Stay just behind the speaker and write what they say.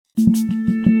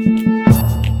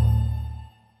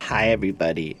Hi,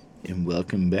 everybody, and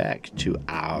welcome back to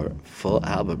our full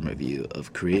album review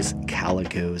of Chris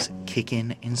Calico's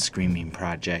Kickin' and Screaming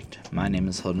project. My name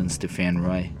is Holden Stefan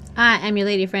Roy. I'm your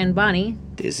lady friend Bonnie.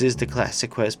 This is the Classic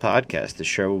Quest podcast, the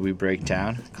show where we break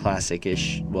down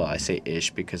classic-ish, well, I say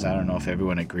ish because I don't know if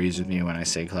everyone agrees with me when I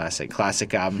say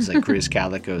classic albums like Chris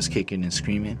Calico's Kickin' and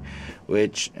Screaming,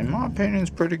 which, in my opinion, is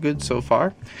pretty good so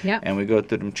far. Yep. And we go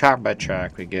through them track by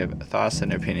track. We give thoughts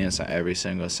and opinions on every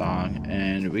single song,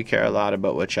 and we care a lot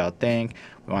about what y'all think.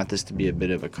 We want this to be a bit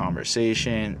of a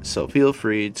conversation, so feel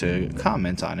free to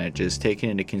comment on it, just taking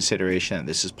into consideration that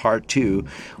this is part 2.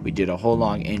 We did a whole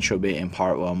long intro bit in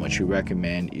part 1, which we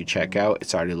recommend you check out.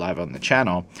 It's already live on the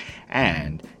channel.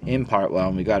 And in part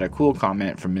 1, we got a cool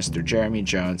comment from Mr. Jeremy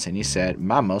Jones, and he said,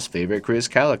 "My most favorite Chris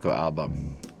Calico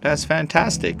album." That's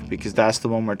fantastic, because that's the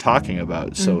one we're talking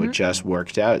about, so it just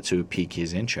worked out to pique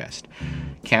his interest.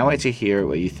 Can't wait to hear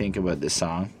what you think about this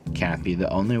song. Can't be the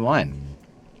only one.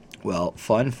 Well,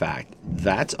 fun fact,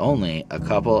 that's only a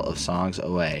couple of songs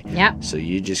away. Yep. So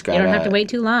you just gotta... You don't have to wait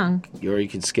too long. Or you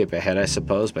can skip ahead, I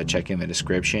suppose, by checking the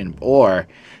description. Or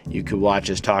you could watch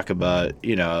us talk about,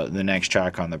 the next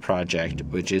track on the project,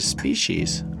 which is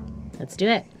Species. Let's do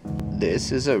it.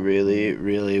 This is a really,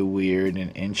 really weird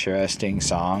and interesting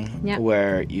song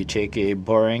where you take a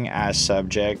boring-ass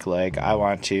subject like I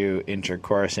want to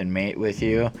intercourse and mate with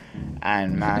you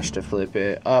and managed to flip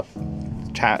it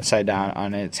upside down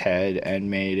on its head and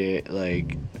made it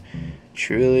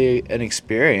truly an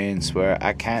experience where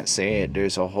I can't say it.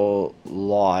 There's a whole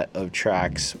lot of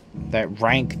tracks that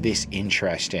rank this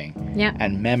interesting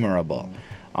and memorable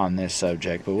on this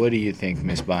subject. But what do you think,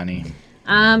 Miss Bonnie?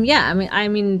 I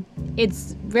mean,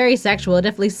 it's very sexual. It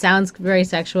definitely sounds very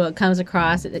sexual. It comes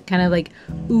across, it kind of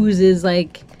oozes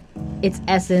its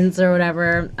essence or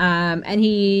whatever. And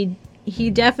he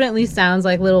definitely sounds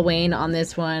like Lil Wayne on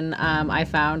this one. I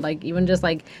found even just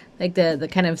the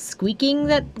kind of squeaking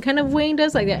that kind of Wayne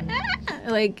does, like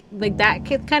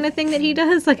that kind of thing that he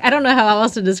does. I don't know how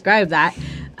else to describe that.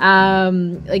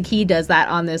 He does that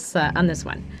on this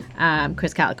one.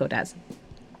 Chris Calico does.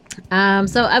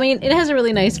 It has a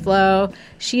really nice flow.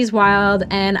 She's wild,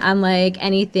 and unlike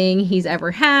anything he's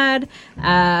ever had,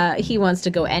 he wants to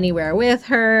go anywhere with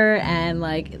her, and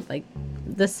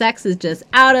the sex is just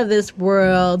out of this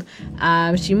world.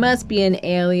 She must be an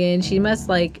alien. She must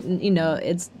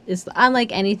it's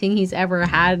unlike anything he's ever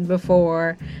had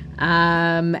before.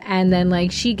 And then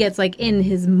she gets in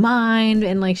his mind,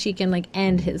 and she can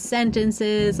end his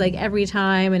sentences every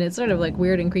time, and it's sort of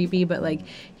weird and creepy, but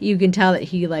you can tell that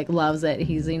he loves it.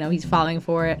 He's he's falling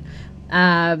for it.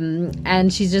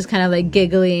 And she's just kind of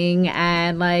giggling,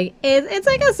 and it's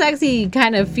a sexy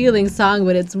kind of feeling song,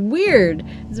 but it's weird.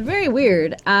 It's very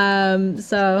weird.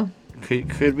 So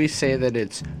could we say that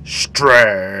it's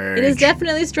strange? It is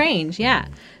definitely strange, yeah.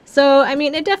 So,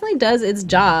 it definitely does its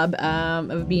job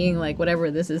of being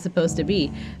whatever this is supposed to be.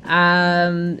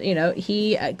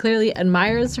 He clearly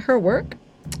admires her work,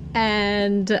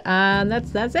 and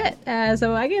that's it.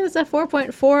 So I give this a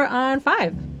 4.4 on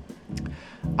 5.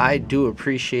 I do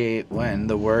appreciate when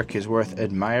the work is worth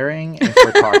admiring if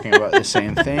we're talking about the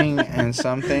same thing, and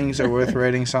some things are worth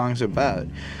writing songs about.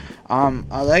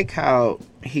 I like how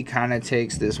he kind of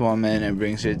takes this woman and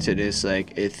brings her to this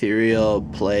ethereal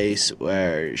place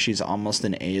where she's almost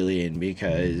an alien,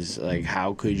 because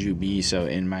how could you be so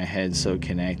in my head, so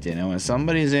connected? And when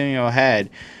somebody's in your head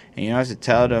and you have to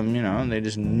tell them, they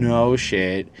just know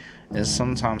shit, it's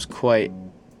sometimes quite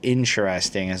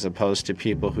interesting, as opposed to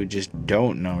people who just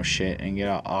don't know shit and get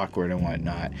all awkward and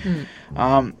whatnot.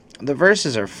 The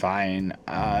verses are fine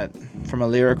from a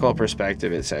lyrical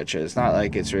perspective, etc. It's not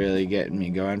it's really getting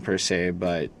me going per se,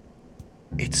 but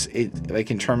it's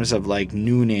in terms of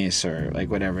newness or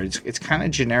whatever, it's kind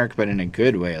of generic, but in a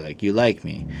good way. You like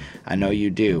me, I know you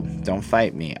do, don't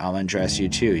fight me, I'll undress you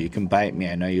too, you can bite me,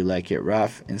 I know you like it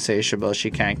rough, insatiable,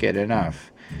 she can't get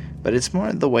enough. But it's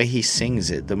more the way he sings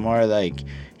it, the more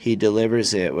he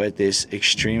delivers it with this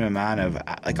extreme amount of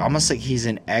almost he's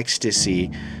in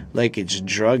ecstasy, it's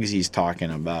drugs he's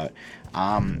talking about.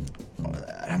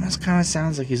 It almost kind of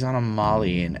sounds like he's on a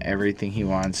Molly, and everything he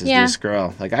wants is this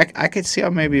girl. I could see how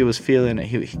maybe he was feeling it.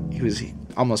 He was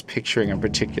almost picturing a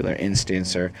particular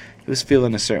instance, or he was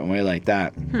feeling a certain way like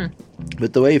that.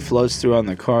 But the way he floats through on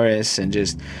the chorus, and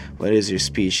just, what is your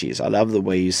species? I love the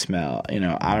way you smell.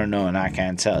 I don't know and I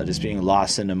can't tell. Just being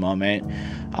lost in the moment.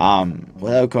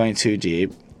 Without going too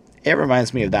deep, it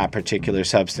reminds me of that particular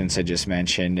substance I just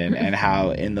mentioned, and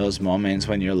how in those moments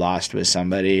when you're lost with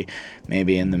somebody,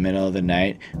 maybe in the middle of the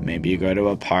night, maybe you go to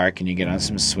a park and you get on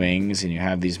some swings and you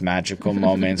have these magical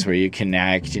moments where you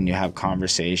connect and you have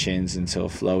conversations until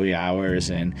flowy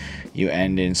hours, and you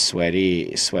end in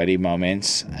sweaty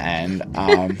moments, and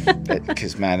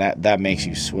because man, that makes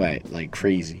you sweat like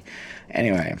crazy.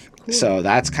 Anyway, so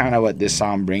that's kind of what this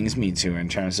song brings me to in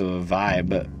terms of a vibe,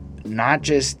 but not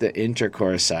just the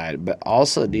intercourse side, but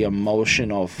also the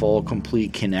emotional, full,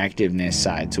 complete connectiveness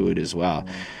side to it as well.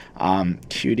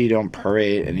 Cutie Don't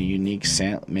Parade and a unique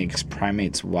scent makes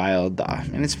primates wild.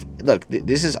 And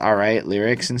this is alright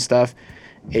lyrics and stuff.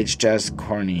 It's just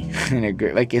corny,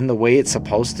 like in the way it's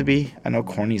supposed to be. I know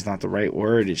corny is not the right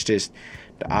word. It's just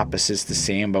the opposite's the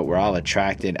same, but we're all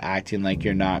attracted. Acting like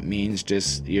you're not means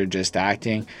you're just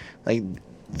acting like.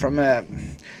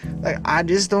 I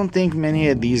just don't think many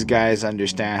of these guys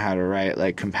understand how to write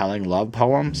like compelling love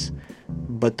poems,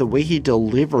 but the way he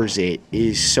delivers it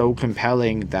is so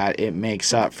compelling that it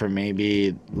makes up for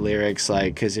maybe lyrics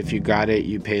like, because if you got it,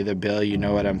 you pay the bill, you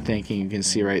know what I'm thinking, you can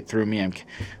see right through me.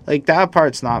 Like, that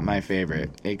part's not my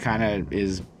favorite. It kind of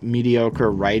is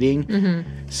mediocre writing.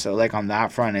 Mm-hmm. So like on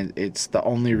that front, it's the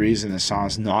only reason the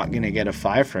song's not gonna get a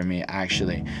 5 from me,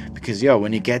 actually, because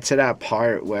when you get to that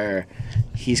part where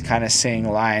he's kind of saying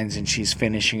lines and she's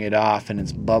finishing it off and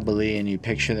it's bubbly and you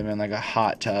picture them in like a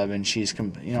hot tub and she's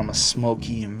a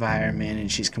smoky environment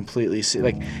and she's completely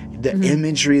like the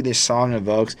imagery this song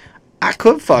evokes, I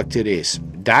could fuck to this.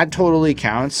 That totally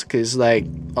counts, because like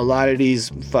a lot of these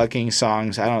fucking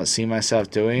songs I don't see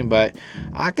myself doing, but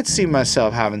I could see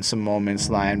myself having some moments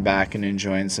lying back and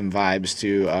enjoying some vibes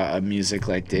to a music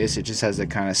like this. It just has a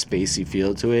kind of spacey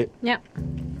feel to it. Yep.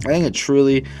 I think it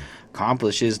truly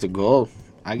accomplishes the goal.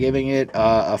 I'm giving it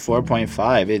a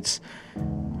 4.5. It's,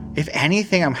 if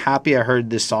anything, I'm happy I heard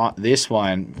this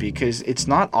one, because it's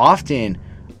not often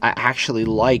I actually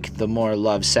like the more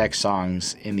love sex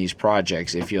songs in these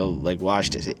projects. If you'll like watch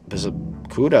this, it was a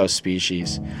kudos,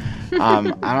 Species. I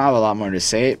don't have a lot more to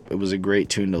say. It was a great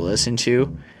tune to listen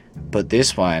to, but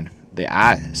this one,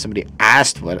 somebody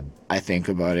asked what I think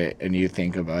about it, and you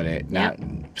think about it. Now,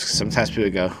 sometimes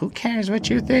people go, "Who cares what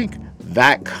you think?"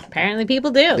 Apparently, people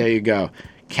do. There you go.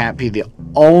 Can't be the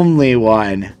only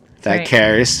one that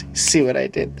cares. See what I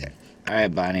did there? All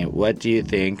right, Bonnie, what do you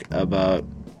think about,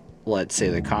 let's say,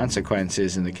 the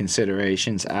consequences and the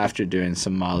considerations after doing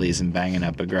some mollies and banging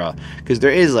up a girl? Because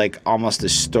there is like almost a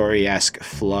story-esque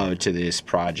flow to this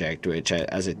project, which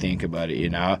as I think about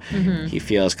it, he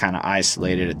feels kind of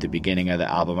isolated at the beginning of the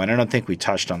album. I don't think we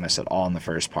touched on this at all in the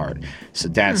first part. So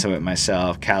Dancing With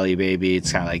Myself, Cali Baby,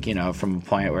 it's kind of like, from a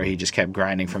point where he just kept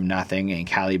grinding from nothing, and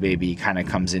Cali Baby kind of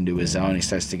comes into his own. He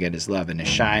starts to get his love and his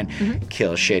shine.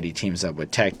 Kill Shit, he teams up with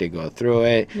Tech, they go through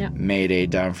it. Mayday,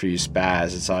 Done For You,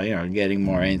 Spaz, it's all, getting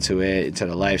more into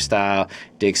the lifestyle.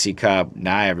 Dixie Cup,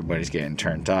 now everybody's getting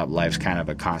turned up. Life's kind of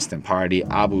a constant party.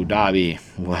 Abu Dhabi,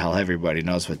 well, everybody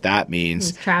knows what that means.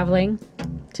 He's traveling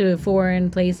to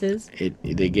foreign places.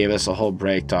 They gave us a whole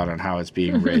breakdown on how it's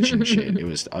being rich and shit. It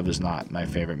was not my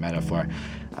favorite metaphor.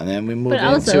 And then we moved into...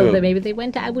 But also, maybe they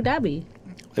went to Abu Dhabi.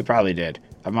 They probably did.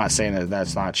 I'm not saying that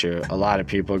that's not true. A lot of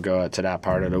people go to that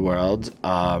part of the world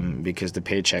because the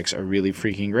paychecks are really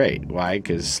freaking great. Why?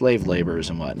 Because slave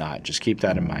laborers and whatnot. Just keep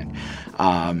that in mind.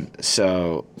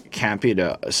 So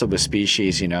with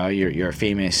Species, you're a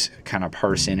famous kind of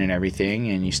person and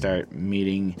everything, and you start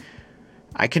meeting.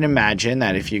 I can imagine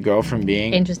that if you go from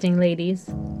being interesting ladies,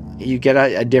 you get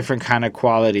a different kind of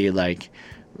quality. Like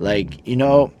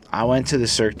I went to the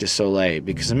Cirque du Soleil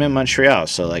because I'm in Montreal,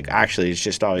 so like actually it's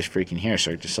just always freaking here,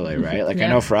 Cirque du Soleil, right? Like I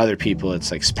know for other people it's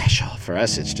like special. For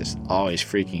us it's just always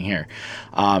freaking here.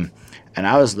 And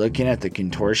I was looking at the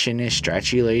contortionist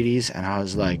stretchy ladies, and I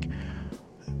was like,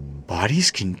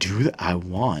 bodies can do that. I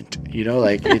want,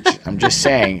 I'm just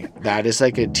saying that is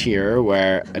like a tier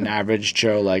where an average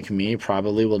Joe like me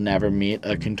probably will never meet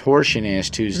a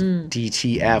contortionist who's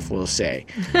DTF will say.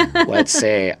 Let's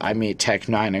say I meet Tech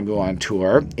Nine and go on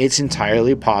tour. It's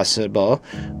entirely possible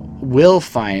we'll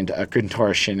find a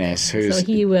contortionist who's... So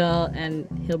he will, and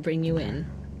he'll bring you in.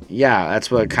 Yeah,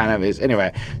 that's what it kind of is.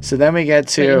 Anyway, so then we get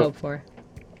to... What you hope for.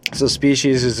 So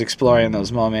Species is exploring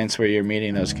those moments where you're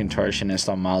meeting those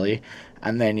contortionists on Molly,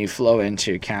 and then you flow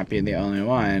into Can't Be the Only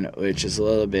One, which is a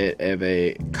little bit of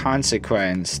a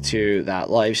consequence to that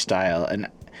lifestyle, and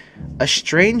a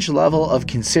strange level of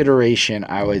consideration,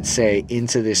 I would say,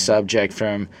 into this subject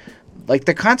from like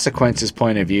the consequences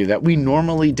point of view that we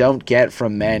normally don't get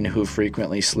from men who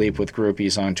frequently sleep with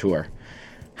groupies on tour.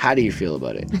 How do you feel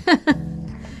about it?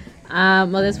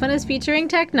 Well, this one is featuring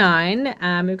Tech Nine.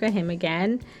 We've got him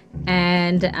again,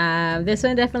 and this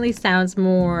one definitely sounds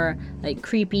more like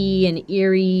creepy and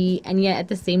eerie, and yet at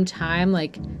the same time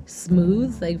like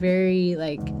smooth, like very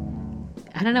like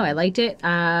I don't know. I liked it.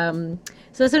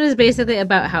 So this one is basically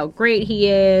about how great he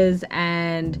is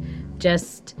and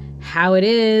just how it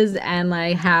is, and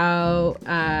like how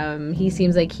he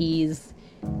seems like he's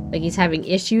having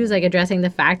issues, like addressing the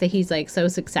fact that he's like so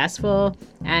successful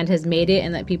and has made it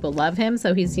and that people love him.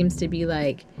 So he seems to be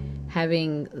like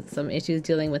having some issues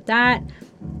dealing with that.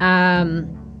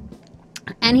 And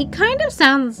he kind of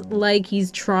sounds like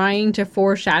he's trying to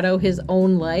foreshadow his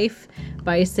own life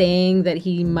by saying that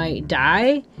he might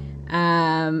die.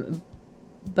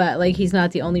 But like he's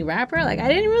not the only rapper. Like I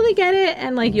didn't really get it,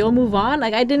 and like you'll move on.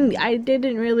 Like I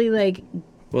didn't really like.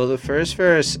 Well, the first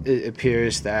verse, it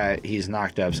appears that he's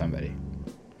knocked up somebody.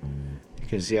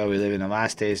 Because, we live in the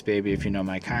last days, baby. If you know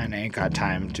my kind, I ain't got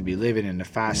time to be living in the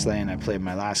fast lane. I played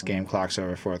my last game, clock's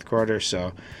over fourth quarter.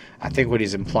 So I think what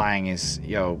he's implying is,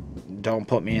 don't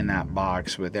put me in that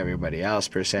box with everybody else,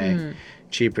 per se.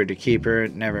 Cheaper to keep her.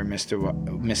 Never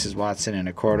Mrs. Watson in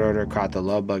a court order. Caught the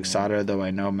love bug solder, though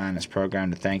I know man is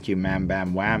programmed to thank you, man,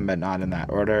 bam, wham, but not in that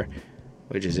order,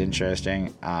 which is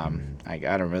interesting. I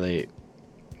don't really...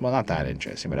 Well, not that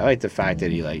interesting, but I like the fact that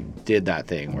he like did that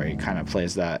thing where he kind of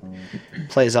plays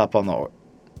up on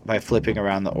by flipping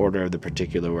around the order of the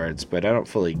particular words, but I don't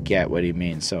fully get what he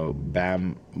means. So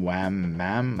bam, wham,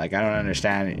 mam, like I don't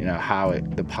understand, how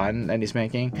the pun that he's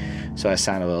making. So I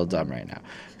sound a little dumb right now.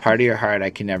 Part of your heart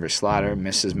I can never slaughter.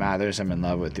 Mrs. Mathers, I'm in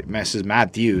love with you. Mrs.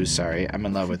 Matthews, sorry, I'm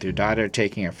in love with your daughter.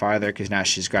 Taking her farther because now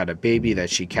she's got a baby that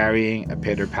she carrying. A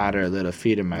pitter patter, a little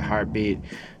feet in my heartbeat.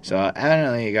 So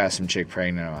evidently you got some chick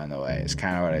pregnant on the way. It's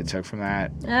kind of what I took from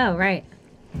that. Oh, right.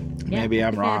 Maybe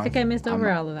I'm wrong. I think I missed over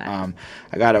all of that.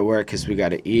 I gotta work because we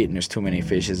gotta eat, and there's too many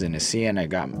fishes in the sea, and I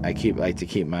like to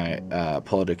keep my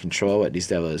pull to control what these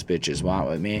devilish bitches want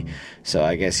with me. So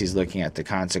I guess he's looking at the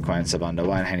consequence of, on the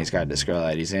one hand, he's got this girl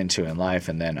that he's into in life,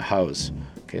 and then hoes,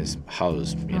 because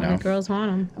hoes, The girls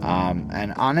want them.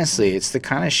 And honestly, it's the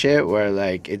kind of shit where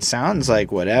like it sounds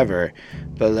like whatever,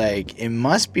 but like it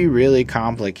must be really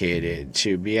complicated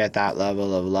to be at that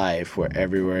level of life where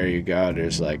everywhere you go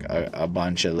there's like a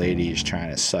bunch of ladies trying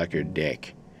to suck your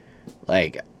dick.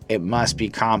 Like it must be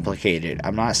complicated.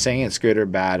 I'm not saying it's good or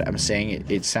bad. I'm saying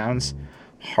it sounds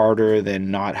harder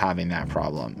than not having that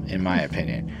problem, in my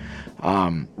opinion.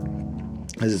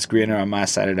 Because it's greener on my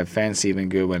side of the fence, even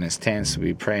good when it's tense.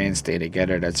 We pray and stay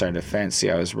together, that's our defense. See,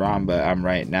 I was wrong, but I'm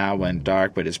right now. When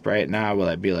dark, but it's bright now. Will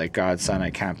I be like God's son? I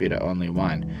can't be the only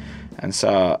one. And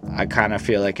so I kind of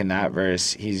feel like in that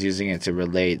verse, he's using it to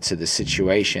relate to the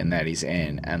situation that he's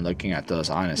in and looking at those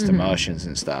honest emotions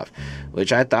and stuff,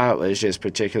 which I thought was just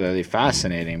particularly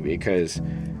fascinating because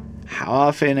how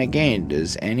often, again,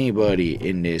 does anybody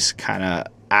in this kind of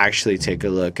actually take a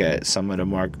look at some of the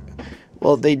more...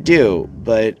 Well, they do,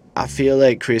 but I feel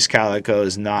like Chris Calico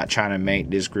is not trying to make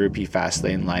this groupie fast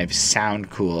lane life sound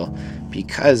cool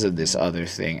because of this other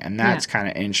thing, and that's kind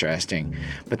of interesting.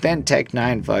 But then Tech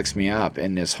Nine fucks me up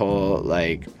in this whole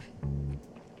like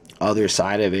other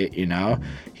side of it,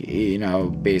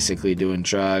 basically doing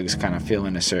drugs, kind of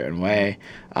feeling a certain way.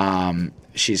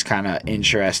 She's kind of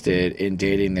interested in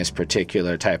dating this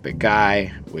particular type of guy,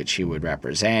 which he would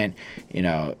represent,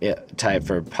 type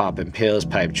for popping pills,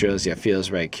 pipe drills, yeah, feels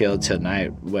right, killed till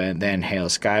night, when then hail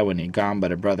sky when he gone,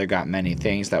 but a brother got many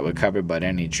things that would cover but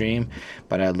any dream,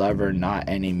 but I love her not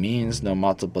any means, no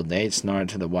multiple dates, nor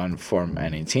to the one form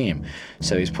any team.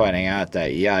 So he's pointing out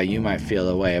that, yeah, you might feel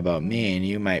a way about me, and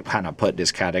you might kind of put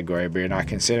this category, but you're not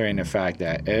considering the fact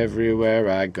that everywhere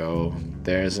I go,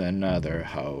 there's another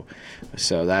hoe.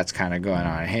 So that's kind of going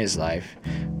on in his life,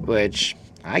 which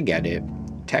I get it.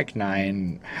 Tech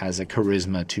Nine has a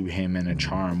charisma to him and a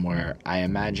charm where I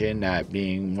imagine that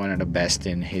being one of the best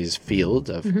in his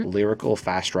field of lyrical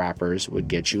fast rappers would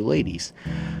get you ladies.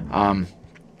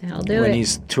 That'll do when it.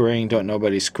 He's touring, don't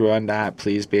nobody screw on that.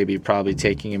 Please, baby, probably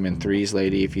taking him in threes,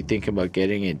 lady. If you think about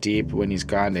getting it deep when he's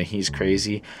gone, then he's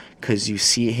crazy. Because you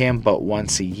see him but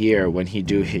once a year when he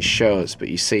do his shows. But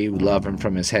you say you love him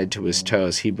from his head to his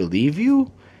toes. He believe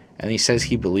you? And he says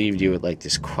he believed you with, like,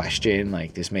 this question,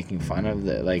 like, this making fun of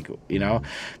the, like,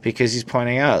 because he's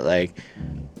pointing out, like,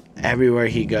 everywhere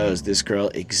he goes, this girl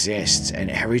exists.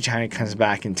 And every time he comes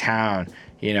back in town,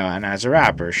 and as a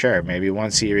rapper, sure, maybe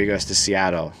once a year he goes to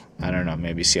Seattle. I don't know,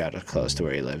 maybe Seattle's close to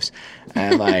where he lives.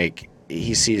 And, like,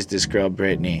 he sees this girl,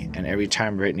 Brittany, and every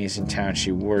time Brittany's in town,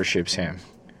 she worships him.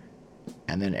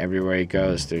 and then everywhere he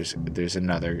goes, there's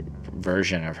another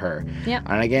version of her. Yeah.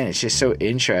 And again, it's just so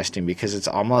interesting because it's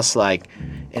almost like,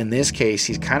 in this case,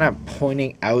 he's kind of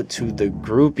pointing out to the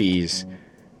groupies,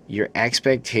 your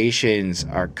expectations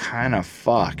are kind of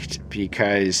fucked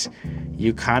because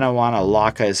you kind of want to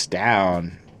lock us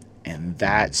down, and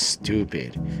that's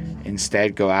stupid.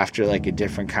 Instead, go after like a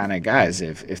different kind of guys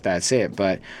if that's it.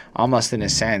 But almost in a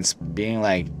sense, being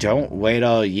like, don't wait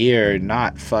all year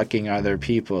not fucking other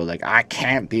people. Like, I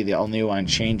can't be the only one.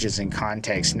 Changes in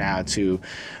context now to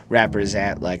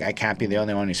represent, like, I can't be the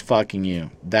only one who's fucking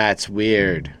you. That's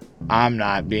weird. I'm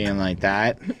not being like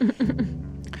that.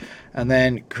 And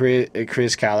then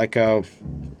Chris Calico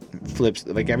flips,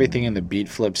 like, everything in the beat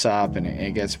flips up, and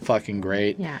it gets fucking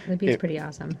great. Yeah, the beat's pretty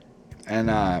awesome.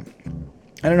 And I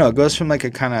don't know, it goes from like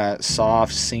a kind of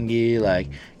soft, singy, like,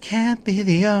 can't be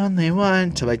the only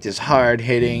one, to like this hard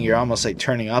hitting, you're almost like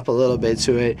turning up a little bit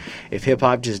to it. If hip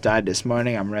hop just died this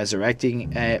morning, I'm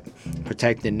resurrecting it,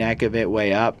 protect the neck of it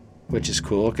way up, which is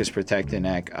cool because Protect the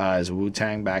Neck is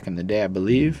Wu-Tang back in the day, I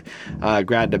believe.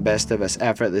 Grab the best of us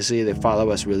effortlessly. They follow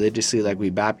us religiously like we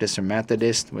Baptist or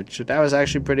Methodist, which that was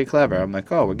actually pretty clever. I'm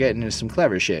like, oh, we're getting into some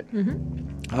clever shit.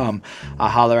 I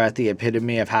holler at the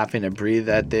epitome of having to breathe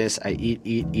at this. I eat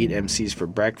MCs for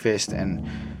breakfast. And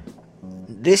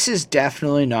this is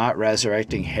definitely not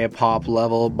resurrecting hip-hop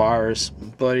level bars,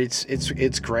 but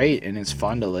it's great and it's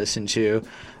fun to listen to.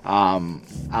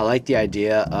 I like the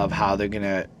idea of how they're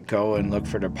gonna go and look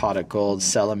for their pot of gold,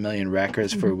 sell 1 million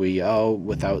records for We Owe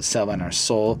without selling our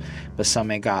soul, but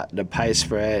some ain't got the price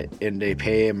for it and they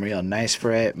pay him real nice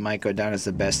for it. Might go down as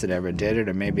the best that ever did it,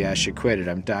 or maybe I should quit it.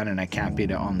 I'm done and I can't be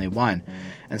the only one.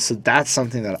 And so that's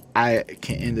something that I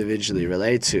can individually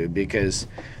relate to, because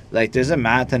like, there's a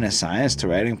math and a science to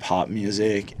writing pop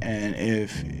music, and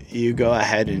if you go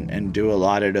ahead and do a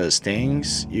lot of those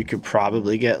things, you could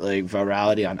probably get like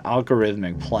virality on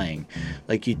algorithmic playing.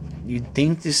 Like, you'd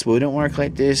think this wouldn't work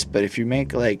like this, but if you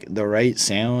make like the right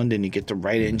sound and you get the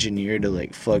right engineer to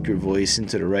like plug your voice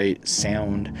into the right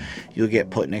sound, you'll get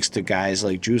put next to guys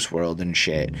like Juice WRLD and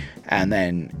shit. And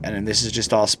then this is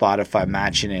just all Spotify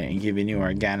matching it and giving you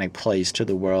organic plays to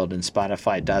the world, and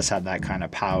Spotify does have that kind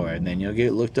of power. And then you'll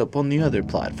get looked up on the other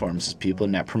platforms as people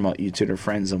net promote you to their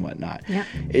friends and whatnot. Yeah.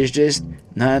 It's just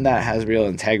none of that has real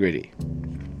integrity.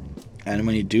 And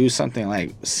when you do something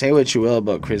like, say what you will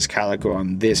about Chris Calico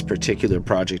on this particular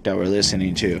project that we're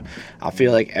listening to, I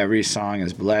feel like every song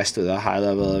is blessed with a high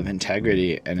level of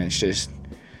integrity, and it's just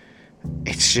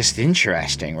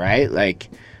interesting, right? Like,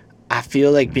 I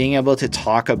feel like being able to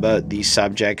talk about these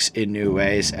subjects in new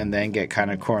ways and then get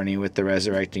kind of corny with the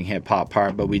resurrecting hip hop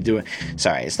part, but we do it.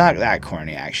 Sorry, it's not that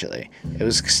corny, actually. It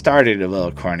was started a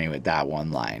little corny with that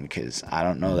one line, because I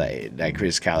don't know that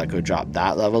Chris Calico dropped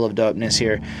that level of dopeness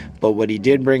here. But what he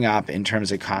did bring up in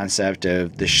terms of concept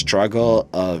of the struggle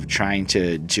of trying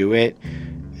to do it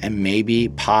and maybe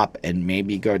pop and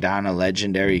maybe go down a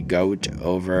legendary goat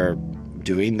over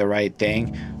doing the right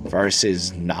thing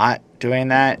versus not doing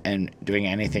that and doing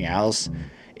anything else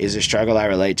is a struggle I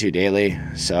relate to daily.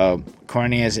 So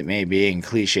corny as it may be and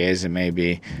cliche as it may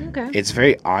be, it's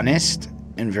very honest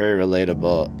and very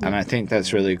relatable, and I think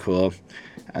that's really cool.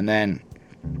 And then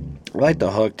I like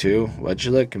the hook too. What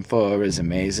you're looking for is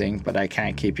amazing, but I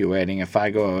can't keep you waiting. If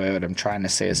I go away, what I'm trying to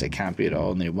say is I can't be the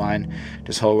only one.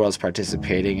 This whole world's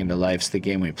participating in the life's the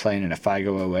game we play, and if I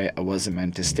go away, I wasn't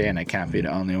meant to stay, and I can't be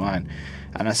the only one.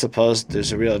 And I suppose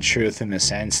there's a real truth in the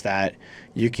sense that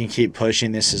you can keep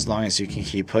pushing this as long as you can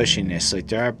keep pushing this. Like,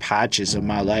 there are patches of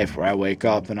my life where I wake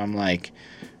up and I'm like,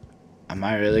 am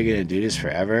I really going to do this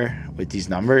forever with these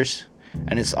numbers?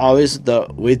 And it's always the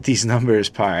with these numbers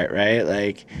part, right?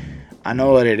 Like, I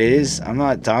know what it is. I'm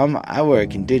not dumb. I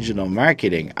work in digital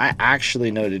marketing. I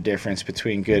actually know the difference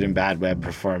between good and bad web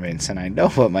performance, and I know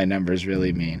what my numbers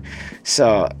really mean.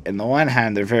 So, on the one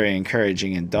hand, they're very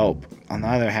encouraging and dope. On the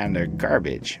other hand, they're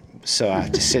garbage. So I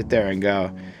have to sit there and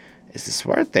go, is this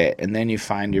worth it? And then you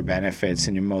find your benefits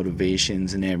and your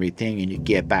motivations and everything, and you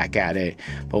get back at it.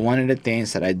 But one of the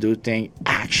things that I do think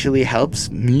actually helps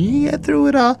me get through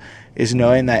it all is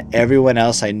knowing that everyone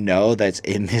else I know that's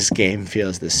in this game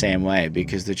feels the same way,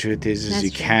 because the truth is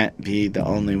you can't be the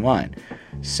only one.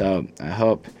 So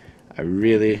I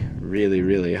really, really,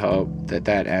 really hope that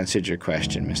answered your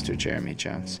question, Mr. Jeremy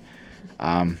Jones.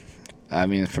 I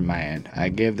mean, from my end, I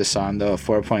gave the song, though, a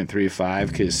 4.35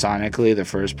 because sonically the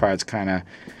first part's kind of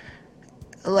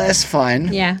less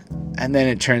fun. Yeah. And then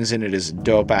it turns into this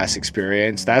dope-ass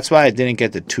experience. That's why I didn't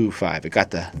get the 2.5. It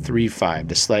got the 3.5,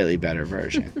 the slightly better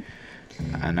version.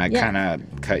 And I kind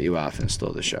of cut you off and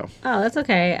stole the show. Oh, that's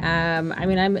okay. I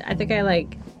mean, I think I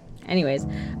like anyways,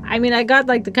 I mean, I got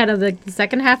like the kind of the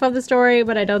second half of the story,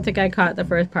 but I don't think I caught the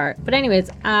first part. But anyways,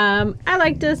 I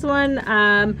like this one.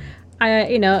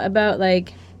 About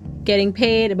like getting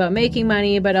paid, about making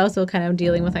money, but also kind of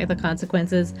dealing with like the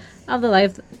consequences of the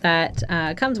life that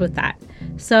comes with that.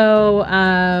 So,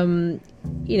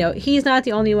 he's not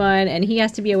the only one, and he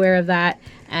has to be aware of that.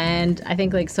 And I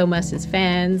think like so must his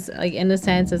fans, like in a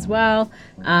sense as well.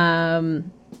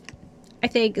 I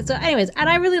think so. Anyways, and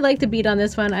I really liked the beat on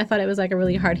this one. I thought it was like a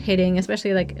really hard hitting,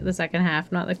 especially like the second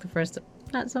half, not like the first.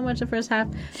 Not so much the first half,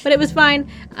 but it was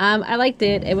fine. I liked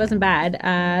it. It wasn't bad.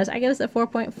 So I give this a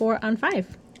 4.4 on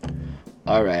 5.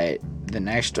 All right. The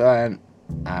next one,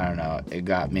 I don't know. It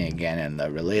got me again in the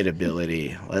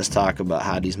relatability. Let's talk about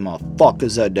how these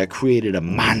motherfuckers out there created a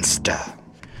monster.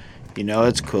 You know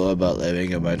what's cool about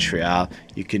living in Montreal?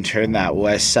 You can turn that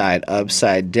west side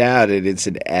upside down and it's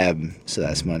an M. So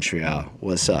that's Montreal.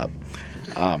 What's up?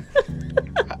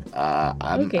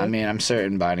 Okay. I mean, I'm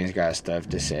certain Bonnie's got stuff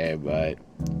to say, but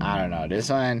I don't know. This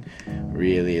one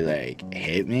really like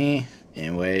hit me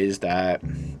in ways that,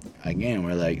 again,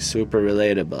 were like super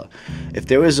relatable. If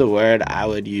there was a word I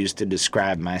would use to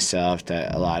describe myself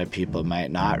that a lot of people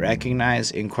might not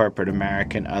recognize in corporate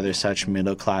America and other such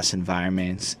middle class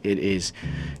environments, it is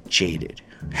jaded.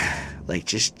 Like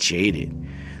just jaded.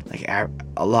 Like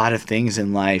a lot of things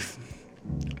in life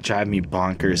drive me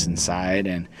bonkers inside,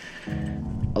 and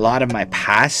a lot of my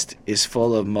past is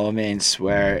full of moments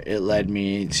where it led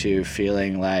me to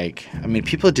feeling like, I mean,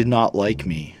 people did not like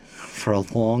me for a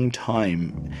long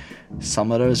time.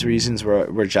 Some of those reasons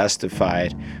were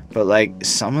justified, but like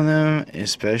some of them,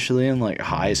 especially in like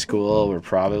high school, were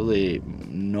probably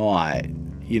not,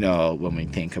 when we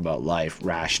think about life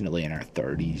rationally in our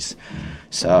 30s.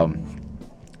 So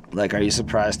like, are you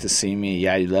surprised to see me?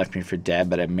 Yeah, you left me for dead,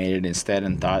 but I made it instead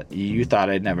and thought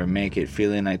I'd never make it,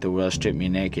 feeling like the world stripped me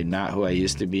naked, not who I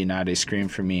used to be. Now they scream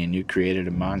for me and you created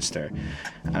a monster.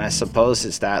 And I suppose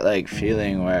it's that like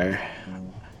feeling where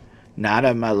now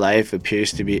that my life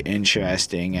appears to be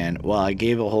interesting, and well, I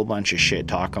gave a whole bunch of shit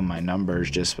talk on my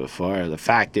numbers just before. The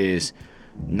fact is,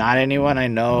 not anyone I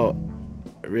know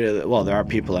really, well, there are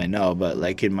people I know, but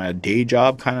like in my day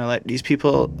job, kind of like these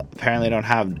people apparently don't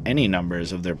have any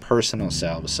numbers of their personal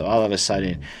selves. So all of a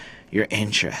sudden, you're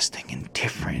interesting and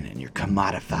different, and you're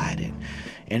commodified. And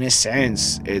in a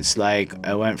sense, it's like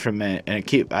I went from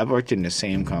I've worked in the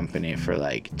same company for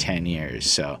like 10 years.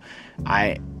 So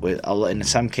in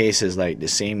some cases, like the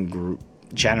same group,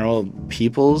 general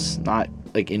peoples, not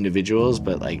like individuals,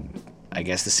 but like, I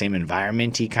guess the same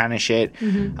environment-y kind of shit.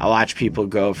 Mm-hmm. I watch people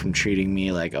go from treating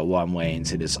me like a one way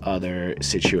into this other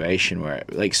situation where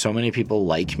like so many people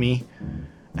like me,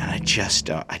 and I just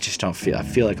don't feel, I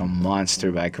feel like a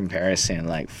monster by comparison.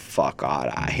 Like, fuck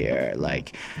out here.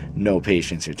 Like, no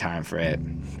patience or time for it.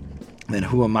 Then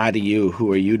who am I to you?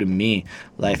 Who are you to me?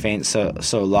 Life ain't so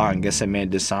long. Guess I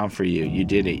made this song for you. You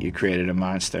did it. You created a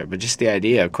monster. But just the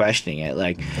idea of questioning it,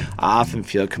 like, I often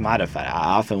feel commodified.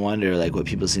 I often wonder, like, what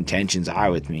people's intentions are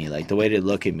with me. Like, the way they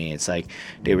look at me, it's like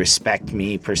they respect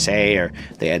me, per se, or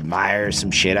they admire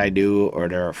some shit I do, or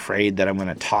they're afraid that I'm going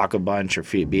to talk a bunch or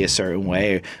be a certain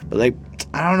way. But, like,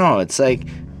 I don't know. It's like,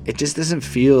 it just doesn't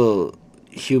feel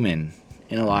human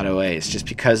in a lot of ways, just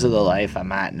because of the life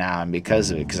I'm at now, and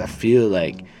because of it, because I feel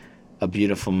like a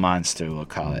beautiful monster, we'll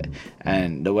call it,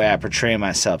 and the way I portray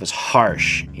myself is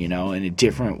harsh, in a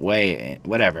different way,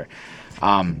 whatever.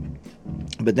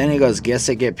 But then he goes, guess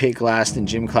I get picked last in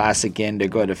gym class again to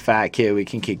go to fat kid, we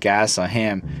can kick ass on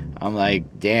him. I'm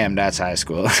like, damn, that's high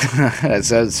school. That's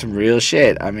some real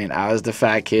shit. I mean, I was the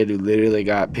fat kid who literally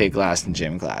got picked last in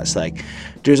gym class. Like,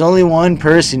 there's only one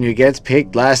person who gets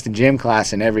picked last in gym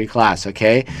class in every class,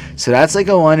 okay? So that's like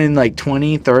a 1 in like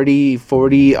 20, 30,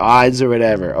 40 odds or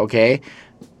whatever, okay?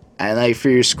 And like for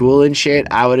your school and shit,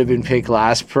 I would have been picked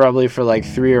last probably for like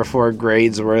 3 or 4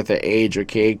 grades worth of age,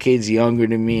 okay? Kids younger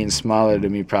than me and smaller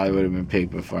than me probably would have been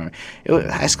picked before me.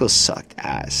 High school sucked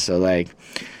ass. So like,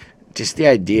 just the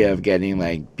idea of getting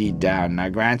like beat down. Now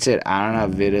granted, I don't know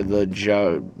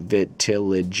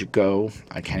vitiligo.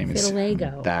 I can't even say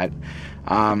that.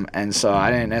 And so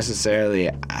I didn't necessarily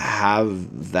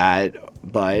have that,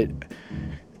 but,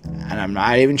 and I'm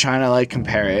not even trying to like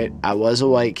compare it, I was a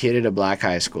white kid at a black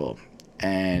high school,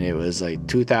 and it was like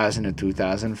 2000 to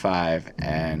 2005,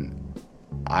 and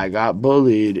I got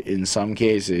bullied in some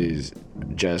cases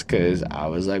just because I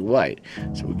was like white.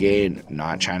 So again,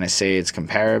 not trying to say it's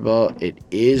comparable. It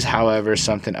is, however,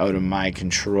 something out of my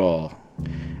control.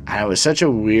 And it was such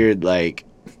a weird, like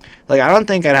I don't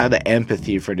think I'd have the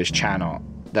empathy for this channel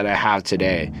that I have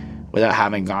today without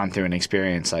having gone through an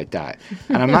experience like that.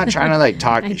 And I'm not trying to like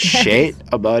talk shit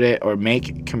about it or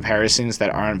make comparisons that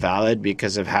aren't valid,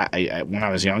 because of how when I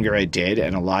was younger I did,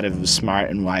 and a lot of smart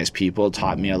and wise people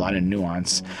taught me a lot of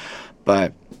nuance.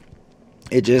 But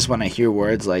it just, when I hear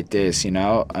words like this, you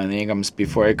know, I think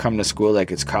before I come to school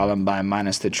like it's Columbine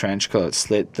minus the trench coat,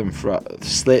 slit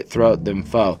throat them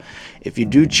foe. If you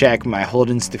do check my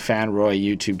Holden Stefan Roy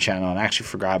YouTube channel, and I actually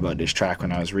forgot about this track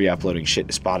when I was re-uploading shit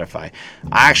to Spotify,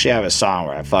 I actually have a song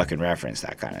where I fucking reference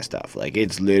that kind of stuff. Like,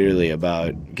 it's literally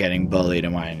about getting bullied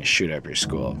and wanting to shoot up your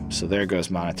school. So there goes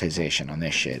monetization on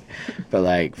this shit. But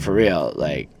like, for real,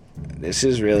 like, this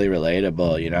is really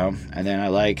relatable, you know. And then I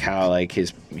like how like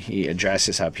he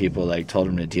addresses how people like told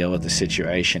him to deal with the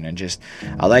situation, and just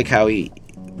I like how he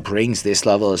brings this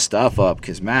level of stuff up,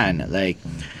 because man, like,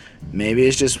 maybe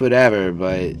it's just whatever,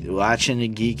 but watching the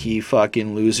geeky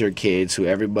fucking loser kids who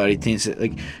everybody thinks that,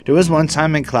 like, there was one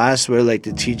time in class where like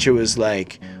the teacher was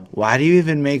like, why do you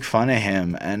even make fun of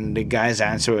him? And the guy's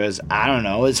answer was, I don't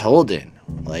know, it's Holden.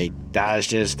 Like, that's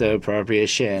just the appropriate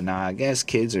shit. Now, I guess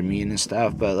kids are mean and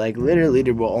stuff, but like, literally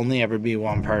there will only ever be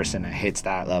one person that hits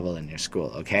that level in your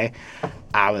school, okay?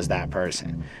 I was that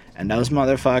person. And those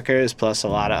motherfuckers, plus a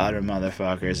lot of other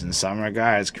motherfuckers in some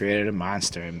regards, created a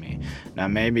monster in me. Now,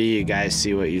 maybe you guys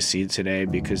see what you see today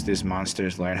because these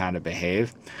monsters learn how to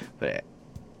behave, but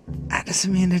that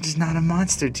doesn't mean they're just not a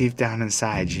monster deep down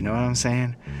inside, you know what I'm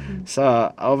saying?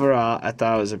 So overall, I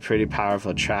thought it was a pretty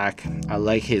powerful track. I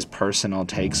like his personal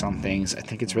takes on things. I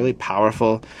think it's really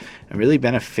powerful and really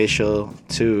beneficial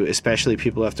to especially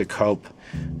people who have to cope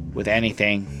with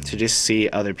anything, to just see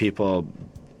other people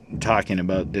talking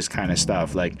about this kind of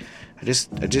stuff. Like, I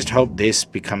just hope this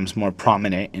becomes more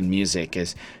prominent in music.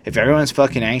 As if everyone's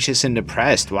fucking anxious and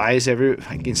depressed, why is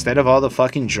instead of all the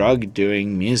fucking drug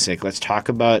doing music, let's talk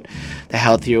about the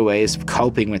healthier ways of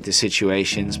coping with the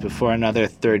situations before another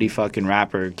 30 fucking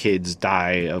rapper kids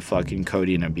die of fucking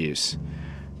codeine abuse.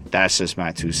 That's just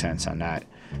my 2 cents on that.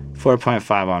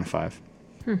 4.5 on 5.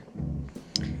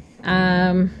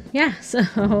 Yeah,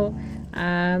 so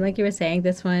like you were saying,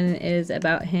 this one is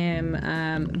about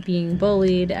him being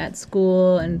bullied at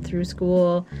school and through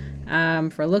school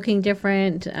for looking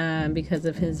different because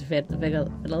of his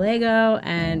vitiligo,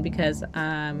 and because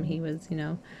he was, you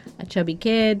know, a chubby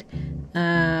kid.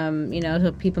 You know,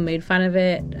 so people made fun of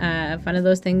it, fun of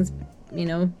those things, you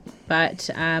know, but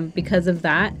because of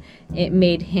that, it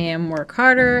made him work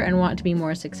harder and want to be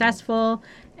more successful.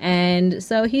 And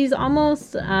so he's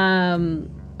almost in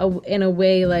a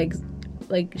way like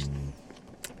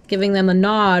giving them a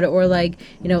nod, or like,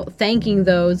 you know, thanking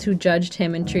those who judged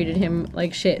him and treated him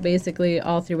like shit basically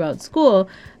all throughout school,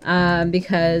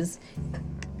 because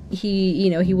he, you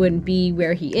know, he wouldn't be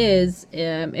where he is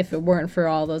if it weren't for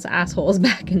all those assholes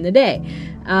back in the day.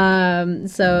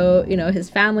 So, you know, his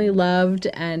family loved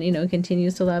and, you know,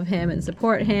 continues to love him and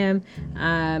support him,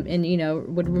 and, you know,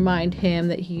 would remind him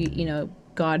that he, you know,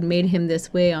 God made him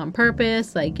this way on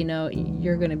purpose. Like, you know,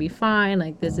 you're gonna be fine.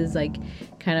 Like, this is like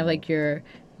kind of like your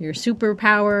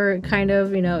superpower, kind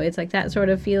of, you know, it's like that sort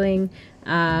of feeling.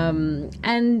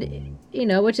 And, you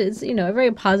know, which is, you know, a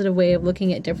very positive way of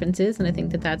looking at differences. And I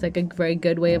think that that's like a very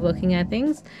good way of looking at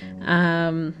things.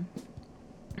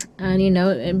 And, you know,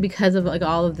 and because of like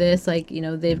all of this, like, you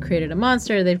know, they've created a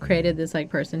monster, they've created this like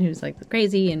person who's like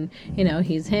crazy, and, you know,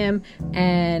 he's him,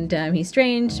 and he's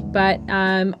strange, but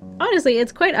honestly,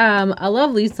 it's quite a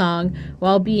lovely song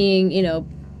while being, you know,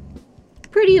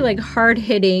 pretty like hard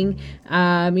hitting,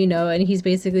 you know, and he's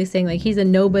basically saying like he's a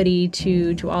nobody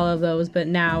to all of those, but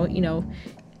now, you know,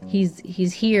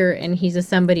 he's here and he's a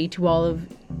somebody to all of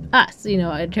us, you know,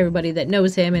 to everybody that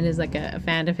knows him and is like a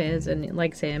fan of his and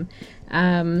likes him.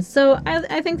 So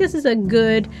I think this is a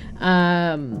good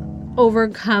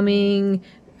overcoming,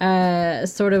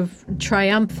 sort of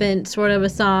triumphant sort of a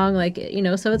song, like, you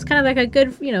know, so it's kind of like a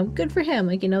good, you know, good for him,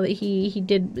 like, you know, that he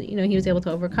did, you know, he was able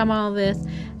to overcome all this,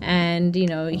 and, you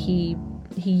know, he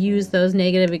used those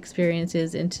negative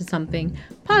experiences into something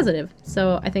positive.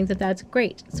 So I think that that's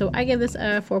great. So I give this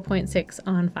a 4.6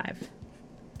 on 5.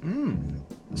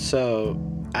 So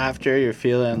after you're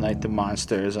feeling like the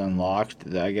monster is unlocked,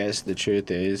 I guess the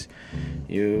truth is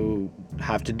you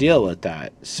have to deal with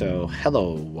that. So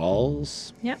hello,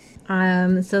 walls. Yep.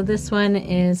 So this one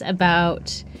is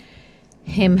about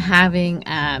him having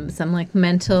some like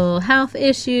mental health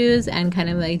issues and kind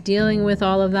of like dealing with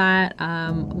all of that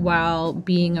while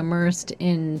being immersed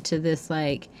into this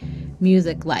like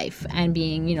music life and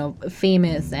being, you know,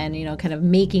 famous and, you know, kind of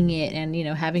making it and, you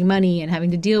know, having money and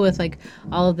having to deal with like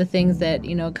all of the things that,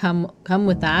 you know, come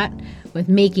with that, with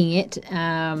making it,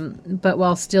 but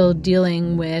while still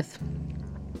dealing with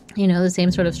the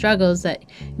same sort of struggles that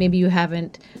maybe you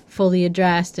haven't fully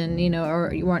addressed, and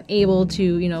or you weren't able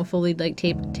to fully like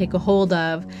take a hold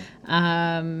of. There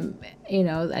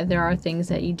are things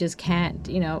that you just can't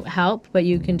help, but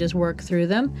you can just work through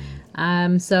them.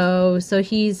 So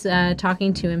he's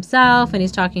talking to himself, and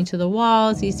he's talking to the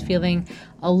walls. He's feeling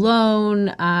alone,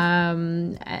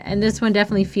 and this one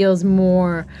definitely feels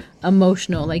more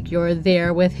emotional, like you're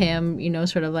there with him,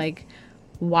 sort of like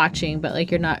watching, but like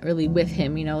you're not really with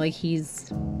him, like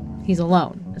he's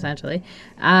alone essentially.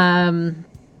 And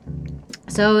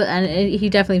he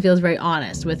definitely feels very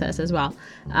honest with us as well.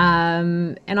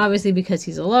 And obviously because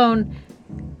he's alone,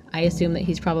 I assume that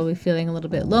he's probably feeling a little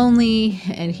bit lonely,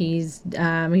 and he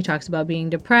talks about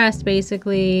being depressed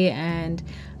basically, and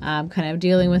kind of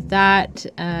dealing with that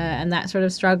and that sort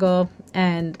of struggle,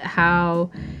 and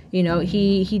how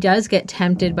he does get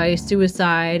tempted by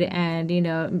suicide, and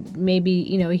maybe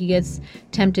he gets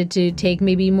tempted to take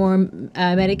maybe more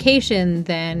medication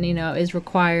than is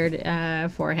required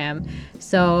for him.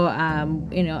 So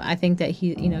I think that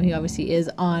he obviously is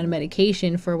on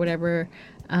medication for whatever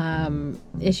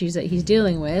issues that he's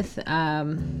dealing with.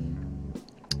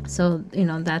 So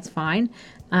that's fine.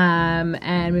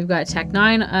 And we've got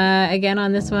Tech9 again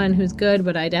on this one, who's good,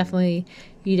 but I definitely,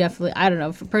 I don't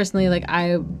know, personally, like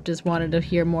I just wanted to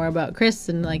hear more about Chris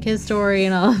and like his story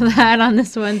and all of that on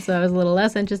this one, so I was a little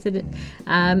less interested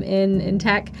in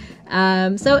Tech.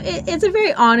 So it's a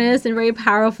very honest and very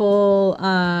powerful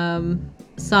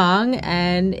song,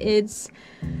 and it's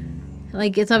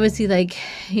obviously like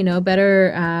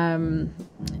better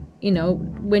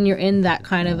when you're in that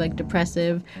kind of like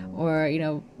depressive or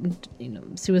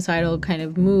suicidal kind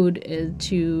of mood, is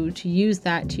to use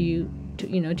that to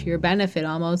your benefit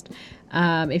almost.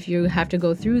 If you have to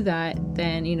go through that,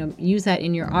 then use that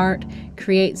in your art,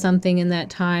 create something in that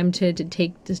time to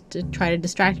try to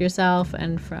distract yourself,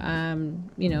 and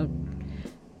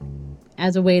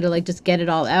as a way to like just get it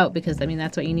all out, because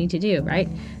that's what you need to do, right?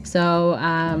 So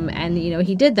and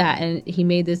he did that, and he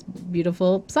made this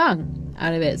beautiful song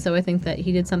out of it. So I think that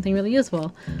he did something really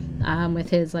useful with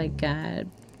his like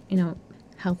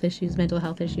health issues, mental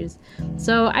health issues.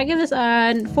 So I give this a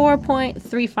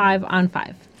 4.35 on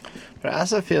 5. But I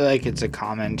also feel like it's a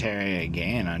commentary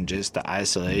again on just the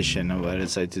isolation of what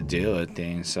it's like to deal with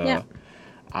things. So yeah.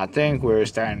 I think we're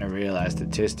starting to realize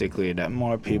statistically that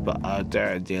more people out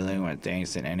there are dealing with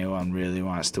things than anyone really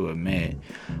wants to admit,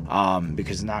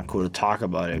 because it's not cool to talk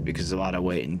about it, because there's a lot of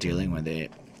weight in dealing with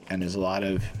it. And there's a lot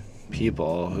of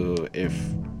people who, if,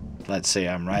 let's say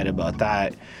I'm right about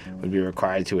that, would be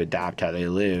required to adapt how they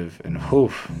live. And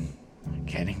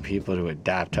getting people to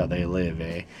adapt how they live,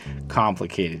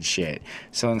 complicated shit.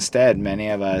 So instead, many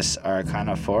of us are kind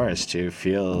of forced to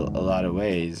feel a lot of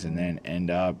ways, and then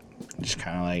end up just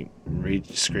kind of like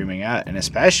screaming out. And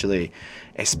especially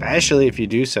if you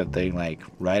do something like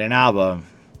write an album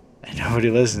and nobody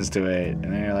listens to it, and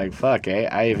then you're like, fuck,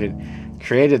 I even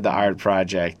created the art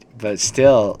project, but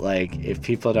still, like, if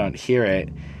people don't hear it,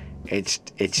 it's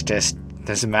just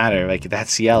doesn't matter. Like,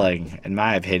 that's yelling, in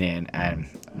my opinion. And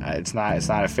it's not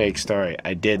a fake story.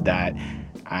 I did that,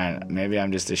 and maybe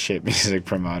I'm just a shit music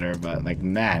promoter, but like,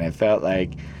 man, it felt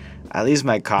like at least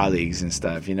my colleagues and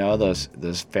stuff,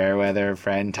 those fair weather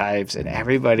friend types, and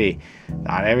everybody,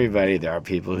 not everybody, there are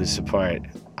people who support.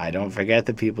 I don't forget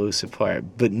the people who support,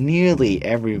 but nearly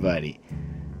everybody,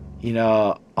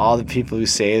 all the people who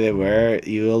say they were,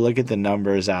 you look at the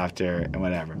numbers after and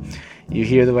whatever. You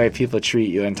hear the way people treat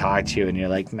you and talk to you, and you're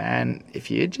like, man,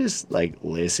 if you just like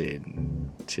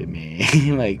listen to me,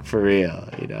 like for real,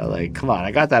 like, come on,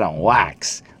 I got that on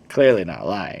wax. Clearly not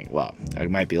lying. Well, I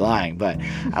might be lying, but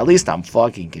at least I'm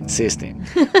fucking consistent.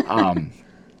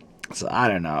 So I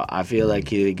don't know. I feel like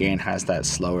he again has that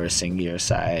slower, singier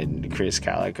side. Chris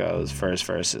Calico's first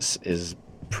verse is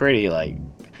pretty like,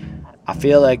 I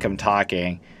feel like I'm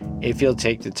talking. If you'll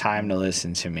take the time to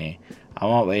listen to me, I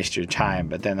won't waste your time.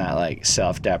 But then that like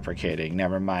self-deprecating,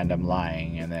 never mind, I'm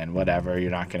lying, and then whatever,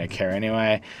 you're not going to care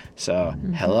anyway. So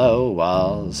hello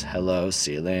walls, hello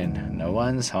ceiling, no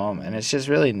one's home. And it's just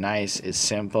really nice. It's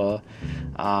simple.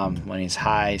 When he's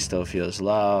high, he still feels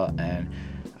low. And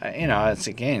it's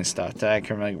again stuff that I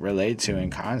can like relate to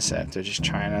in concept. They're just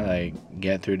trying to like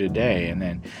get through the day, and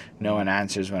then no one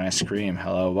answers when I scream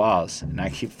hello walls, and I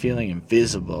keep feeling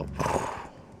invisible.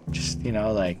 Just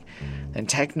like, and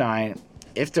Tech9,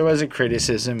 if there was a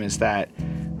criticism, is that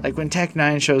like when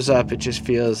Tech9 shows up, it just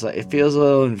feels like, it feels a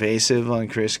little invasive on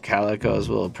Chris Calico's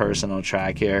little personal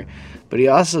track here, but he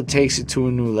also takes it to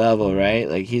a new level, right?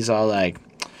 Like, he's all like,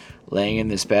 Laying in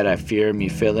this bed, I fear me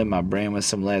filling my brain with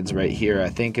some leads right here. I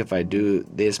think if I do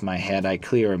this, my head I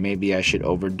clear, or maybe I should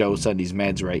overdose on these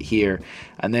meds right here.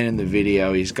 And then in the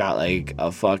video, he's got like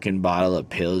a fucking bottle of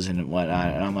pills and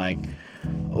whatnot, and I'm like,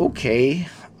 okay,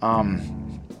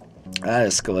 that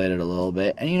escalated a little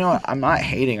bit. And you know what? I'm not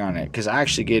hating on it because I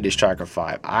actually gave this track a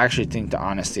 5. I actually think the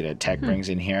honesty that Tech brings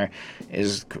in here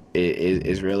is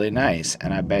really nice.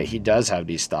 And I bet he does have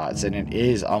these thoughts. And it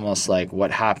is almost like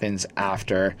what happens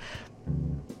after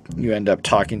you end up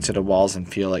talking to the walls and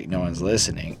feel like no one's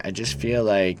listening. I just feel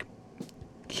like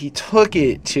he took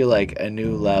it to like a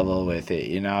new level with it,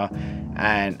 you know?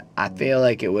 And I feel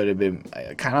like it would have been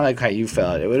kind of like how you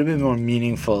felt. It would have been more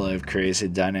meaningful if Chris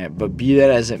had done it. But be that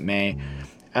as it may,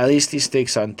 at least he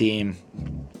sticks on theme.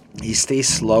 He stays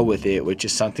slow with it, which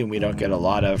is something we don't get a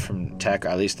lot of from Tech,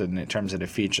 at least in terms of the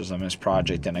features on this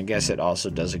project. And I guess it also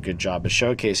does a good job of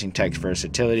showcasing Tech's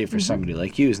versatility for somebody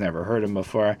like you who's never heard him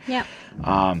before. Yeah.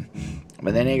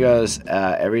 But then he goes,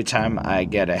 every time I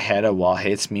get ahead, a wall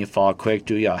hits me, fall quick,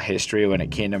 do y'all history. When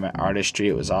it came to my artistry,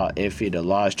 it was all iffy. The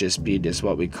laws just be this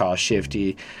what we call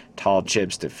shifty, tall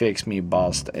chips to fix me,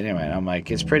 balls. Anyway, I'm like,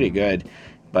 it's pretty good.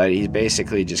 But he's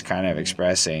basically just kind of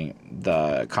expressing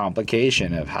the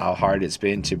complication of how hard it's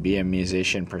been to be a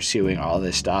musician pursuing all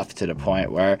this stuff to the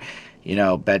point where, you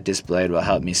know, bet this blade will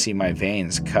help me see my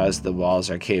veins because the walls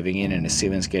are caving in and the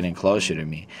ceiling's getting closer to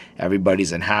me.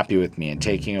 Everybody's unhappy with me and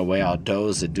taking away all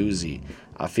dough's a doozy.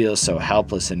 I feel so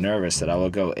helpless and nervous that I will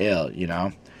go ill, you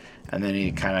know? And then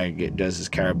he kind of does his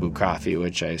caribou coffee,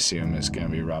 which I assume is going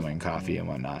to be rum and coffee and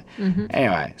whatnot.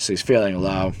 Anyway, so he's feeling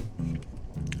low.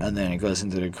 And then it goes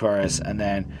into the chorus, and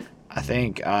then I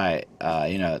think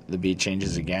the beat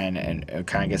changes again, and it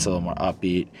kind of gets a little more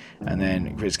upbeat. And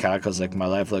then Chris Calico's like, my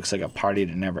life looks like a party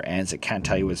that never ends. I can't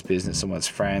tell you what's business and what's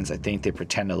friends. I think they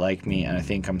pretend to like me, and I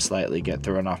think I'm slightly get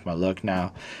thrown off my look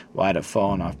now. Why the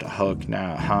phone off the hook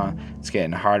now, huh? It's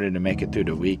getting harder to make it through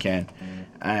the weekend.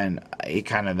 And he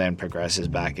kind of then progresses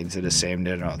back into the same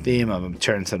general theme of him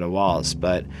turn to the walls.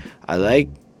 But I like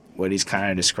what he's kind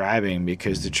of describing,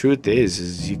 because the truth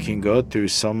is you can go through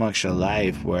so much of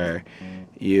life where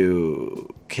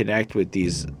you connect with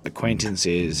these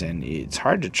acquaintances, and it's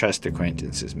hard to trust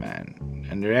acquaintances, man,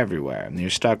 and they're everywhere and you're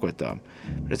stuck with them,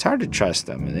 but it's hard to trust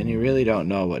them. And then you really don't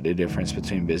know what the difference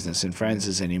between business and friends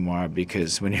is anymore,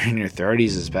 because when you're in your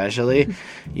 30s especially,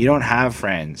 you don't have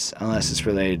friends unless it's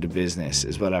related to business,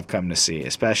 is what I've come to see,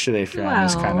 especially if you're on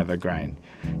this kind of a grind.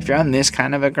 If you're on this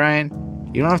kind of a grind,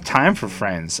 you don't have time for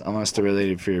friends unless they're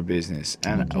related for your business.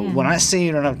 And when I say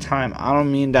you don't have time, I don't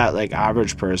mean that like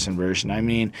average person version. I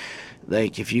mean,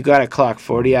 like, if you got to clock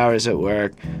 40 hours at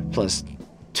work plus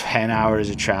 10 hours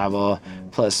of travel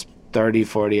plus 30,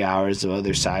 40 hours of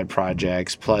other side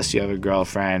projects, plus you have a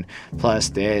girlfriend, plus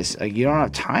this, like, you don't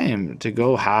have time to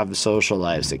go have social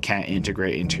lives that can't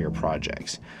integrate into your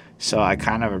projects. So I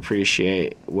kind of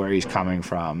appreciate where he's coming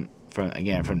from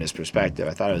this perspective.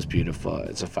 I thought it was beautiful.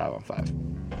 It's a 5 on 5.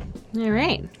 All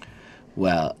right.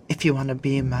 Well, if you want to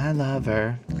be my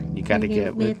lover, you got to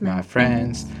get with my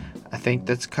friends. I think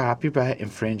that's copyright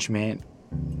infringement.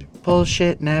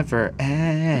 Bullshit never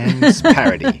ends.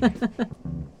 Parody.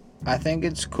 I think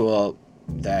it's cool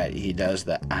that he does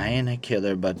the I ain't a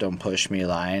killer but don't push me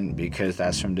line, because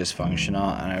that's from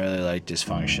Dysfunctional, and I really like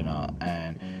Dysfunctional,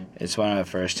 and it's one of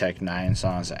the first Tech 9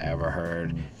 songs I ever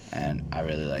heard, and I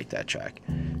really like that track.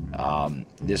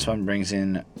 This one brings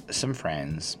in some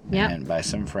friends, and by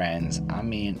some friends I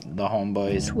mean the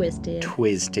homeboys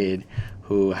Twisted,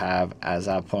 who have, as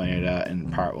I pointed out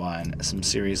in part 1, some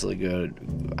seriously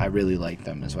good, I really like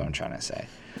them is what I'm trying to say.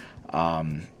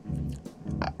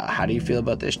 How do you feel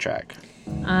about this track?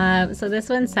 So this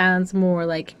one sounds more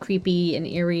like creepy and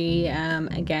eerie,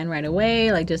 again right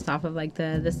away, like just off of like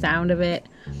the sound of it.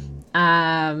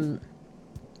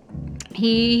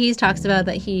 He talks about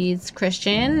that he's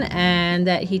Christian and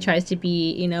that he tries to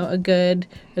be, you know, a good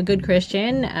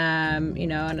Christian, you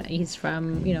know, and he's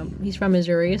from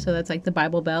Missouri, so that's like the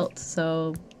Bible Belt,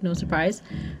 so no surprise.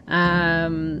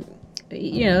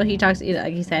 You know, he talks,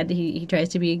 like he said, he tries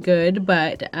to be good,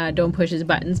 but don't push his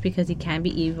buttons because he can be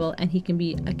evil and he can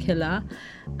be a killer.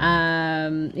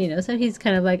 You know, so he's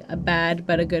kind of like a bad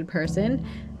but a good person.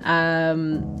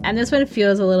 And this one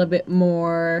feels a little bit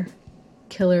more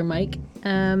Killer Mike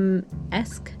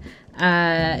esque,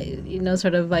 you know,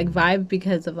 sort of like vibe,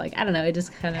 because of like, I don't know, it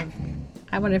just kind of,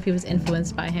 I wonder if he was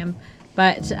influenced by him.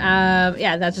 But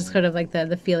yeah, that's just sort of like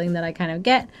the feeling that I kind of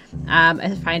get.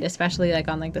 I find especially like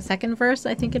on like the second verse,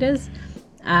 I think it is.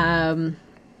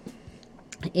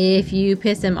 If you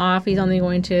piss him off, he's only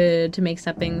going to make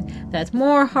something that's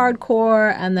more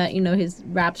hardcore, and that, you know, his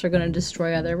raps are going to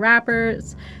destroy other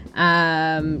rappers.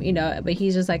 You know, but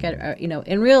he's just like you know,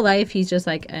 in real life, he's just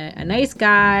like a nice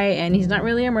guy, and he's not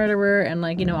really a murderer, and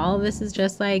like, you know, all of this is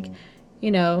just like,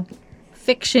 you know,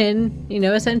 fiction. You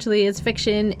know, essentially it's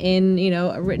fiction in, you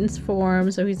know, a written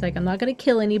form. So he's like, I'm not gonna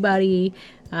kill anybody.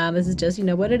 This is just, you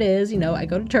know, what it is. You know, I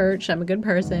go to church, I'm a good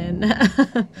person.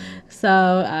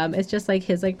 So it's just like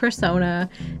his like persona,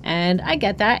 and I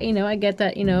get that. You know, I get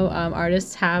that, you know,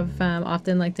 artists have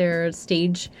often like their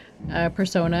stage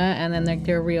persona, and then like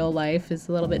their real life is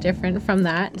a little bit different from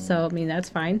that. So I mean, that's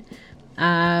fine.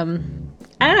 I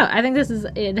don't know. I think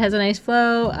it has a nice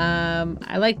flow.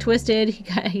 I like Twisted.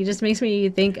 He just makes me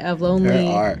think of Lonely.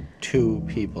 There are two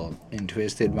people in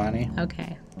Twisted, Bonnie.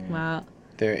 Okay. Well.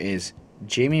 There is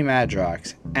Jamie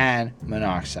Madrox and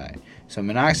Monoxide. So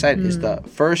Monoxide is the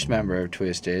first member of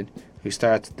Twisted, who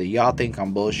starts the "Y'all think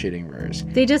I'm bullshitting" verse.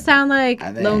 They just sound like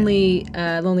Lonely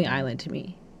Island to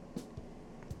me.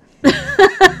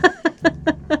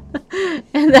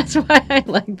 And that's why I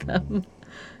like them.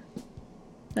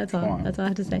 That's all. That's all I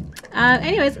have to say.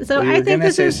 Anyways, so I think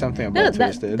this is something about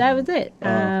Twisted. That was it.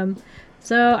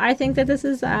 So I think that this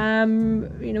is,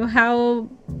 you know, how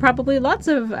probably lots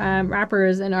of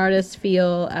rappers and artists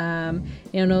feel.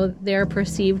 You know, they're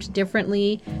perceived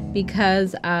differently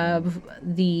because of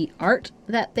the art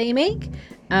that they make,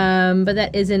 but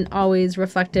that isn't always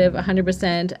reflective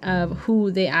 100% of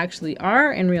who they actually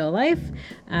are in real life.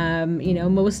 You know,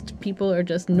 most people are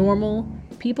just normal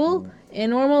people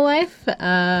in normal life,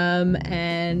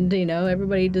 and you know,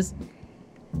 everybody just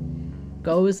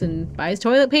goes and buys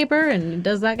toilet paper and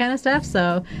does that kind of stuff.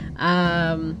 So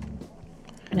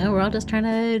you know, we're all just trying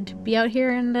to be out here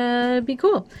and be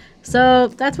cool. So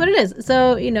that's what it is.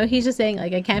 So, you know, he's just saying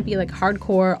like, I can't be like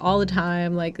hardcore all the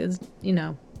time, like, it's, you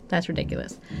know, that's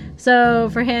ridiculous. So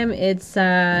for him, it's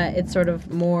sort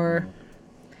of more,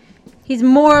 he's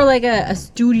more like a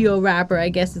studio rapper, I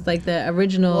guess. It's like the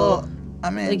original. Well, I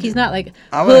mean, like, he's not like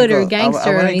hood or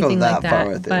gangster or anything like that.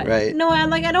 With but it, right? No, I'm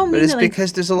like, I don't but mean it's it, like,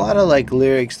 because there's a lot of like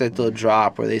lyrics that they'll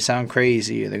drop where they sound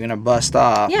crazy or they're gonna bust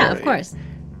off. Yeah, of course.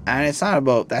 And it's not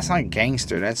about, that's not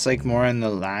gangster. That's like more in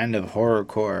the line of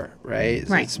horrorcore, right?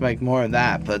 Right. It's like more of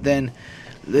that. But then,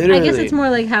 literally, I guess it's more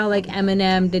like how like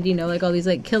Eminem did, you know, like all these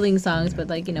like killing songs, but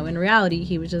like, you know, in reality,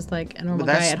 he was just like a normal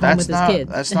guy at home with his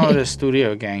kids. That's not what a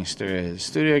studio gangster is.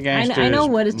 Studio gangster. I know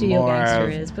what a studio more gangster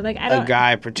is, but like I don't. A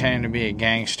guy pretending to be a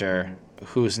gangster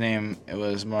whose name it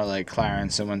was more like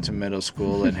Clarence and went to middle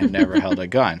school and had never held a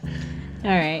gun. All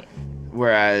right.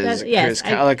 Whereas Chris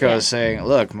Calico is saying,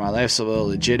 look, my life's a little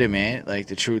legitimate. Like,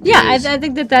 the truth is... Yeah, I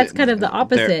think that's kind of the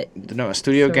opposite. No, a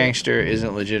studio gangster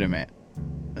isn't legitimate.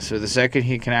 So the second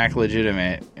he can act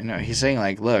legitimate, you know, he's saying,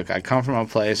 like, look, I come from a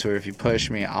place where if you push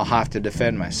me, I'll have to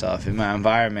defend myself. In my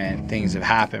environment, things have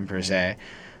happened, per se.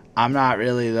 I'm not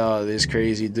really, though, this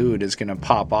crazy dude that's going to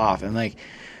pop off. And, like,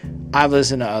 I've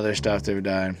listened to other stuff they've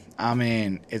done. I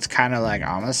mean, it's kind of like,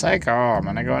 I'm a psycho, I'm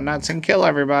going to go nuts and kill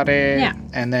everybody. Yeah.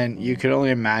 And then you can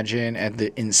only imagine at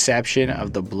the inception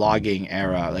of the blogging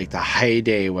era, like the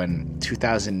heyday when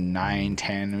 2009,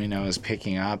 10, you know, was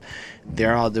picking up,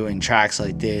 they're all doing tracks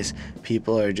like this.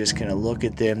 People are just going to look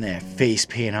at them, they have face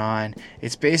paint on.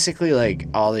 It's basically like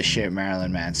all the shit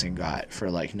Marilyn Manson got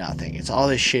for like nothing. It's all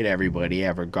the shit everybody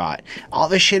ever got. All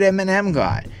the shit Eminem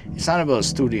got. It's not about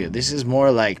studio. This is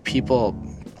more like people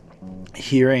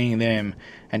hearing them,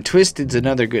 and Twisted's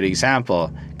another good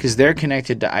example because they're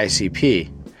connected to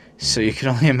ICP, so you can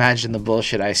only imagine the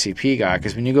bullshit ICP got.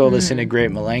 Because when you go listen to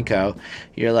Great Milenko,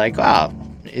 you're like, wow,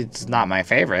 it's not my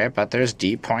favorite, but there's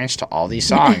deep points to all these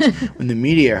songs. When the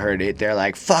media heard it, they're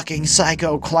like, fucking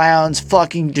psycho clowns,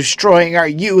 fucking destroying our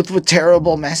youth with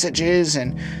terrible messages.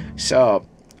 And so,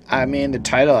 I mean, the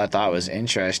title I thought was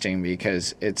interesting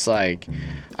because it's like,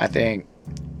 I think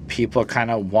people kind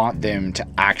of want them to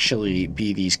actually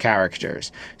be these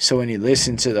characters. So when you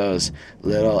listen to those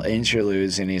little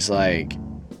interludes and he's like,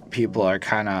 people are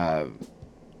kind of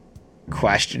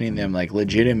questioning them, like,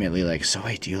 legitimately, like, so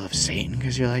wait, do you love Satan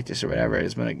because you're like this or whatever?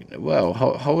 It's been like, whoa,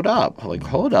 hold up. Like,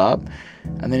 hold up.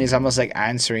 And then he's almost like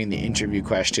answering the interview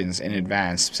questions in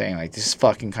advance, saying like, this is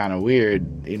fucking kind of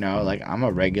weird, you know, like, I'm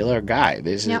a regular guy.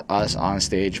 This is us on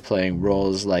stage playing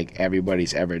roles like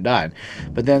everybody's ever done.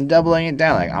 But then doubling it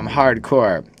down, like, I'm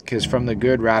hardcore, because from the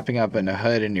good wrapping up in the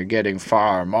hood and you're getting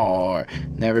far more.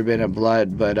 Never been a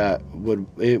blood, but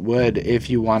would if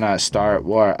you want to start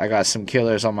war. I got some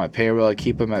killers on my payroll. I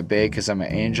keep them at bay because I'm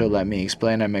an angel. Let me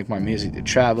explain. I make my music to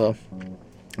travel.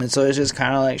 And so it's just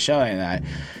kind of like showing that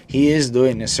he is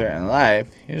doing a certain life.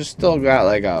 He's still got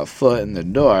like a foot in the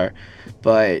door,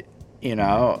 but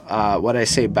what I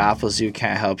say baffles you,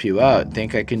 can't help you out.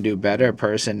 Think I can do better,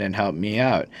 person, than help me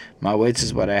out. My wits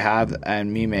is what I have,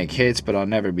 and me make hits, but I'll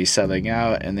never be selling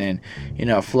out. And then,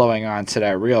 flowing on to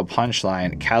that real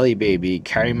punchline, Cali baby,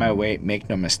 carry my weight, make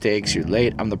no mistakes, you're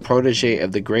late. I'm the protege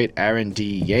of the great Aaron D.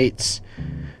 Yates.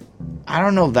 I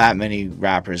don't know that many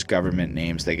rappers' government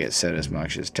names that get said as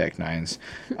much as Tech Nine's.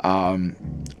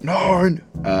 Nine!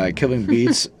 Killing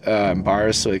beats and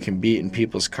bars so it can beat in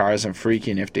people's cars. I'm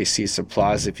freaking if they see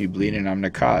applause. If you bleeding, I'm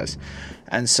the cause.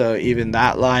 And so even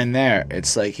that line there,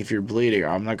 it's like, if you're bleeding,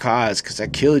 I'm the cause because I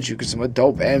killed you because I'm a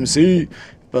dope MC.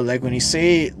 But like when you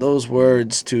say those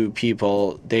words to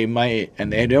people, they might,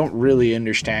 and they don't really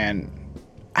understand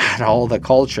at all the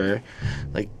culture,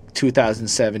 like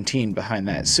 2017 behind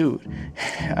that suit.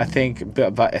 I think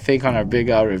on our Big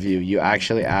L review, you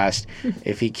actually asked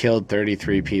if he killed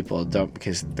 33 people. Don't,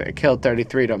 because they killed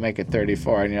 33, don't make it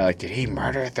 34. And you're like, did he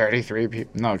murder 33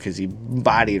 people? No, because he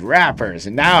bodied rappers.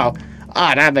 And now,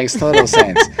 that makes total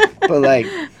sense. But like,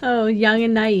 oh, young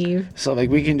and naive. So like,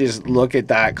 we can just look at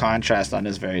that contrast on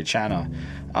this very channel.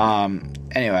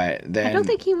 Anyway, then I don't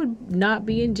think he would not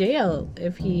be in jail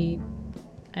if he.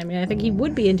 I mean, I think he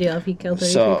would be in jail if he killed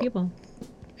 33 people.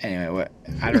 Anyway,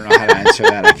 I don't know how to answer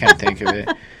that. I can't think of it.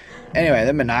 Anyway,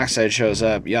 then Monoxide shows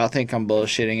up. Y'all think I'm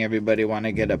bullshitting. Everybody want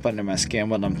to get up under my skin.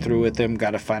 Well, I'm through with him.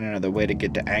 Got to find another way to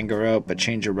get the anger out, but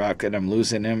change a rock and I'm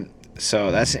losing him.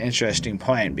 So that's an interesting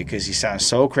point because he sounds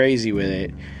so crazy with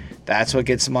it. That's what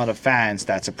gets him all the fans.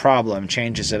 That's a problem.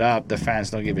 Changes it up. The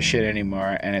fans don't give a shit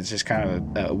anymore. And it's just kind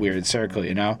of a weird circle,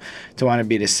 To want to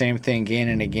be the same thing again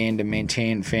and again to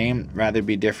maintain fame. Rather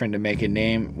be different to make a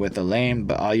name with a lame.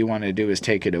 But all you want to do is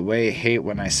take it away. Hate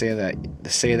when I say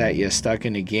that you're stuck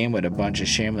in a game with a bunch of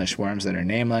shameless worms that are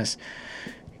nameless.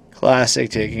 Classic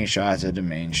taking shots at the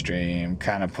mainstream.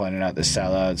 Kind of pointing out the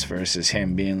sellouts versus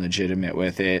him being legitimate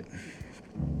with it.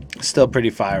 Still pretty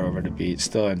fire over the beat,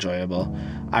 still enjoyable.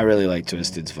 I really like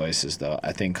Twisted's voices though.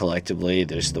 I think collectively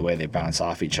there's the way they bounce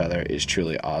off each other is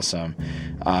truly awesome.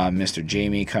 Mr.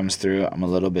 Jamie comes through. I'm a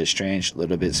little bit strange, a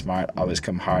little bit smart, always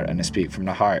come hard and I speak from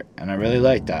the heart. And I really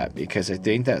like that because I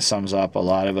think that sums up a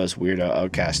lot of us weirdo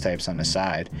outcast types on the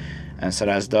side. And so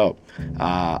that's dope.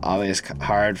 Always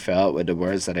heartfelt with the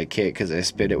words that I kick because I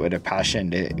spit it with a passion.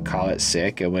 They call it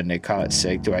sick. And when they call it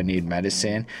sick, do I need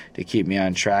medicine to keep me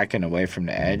on track and away from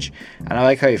the edge? And I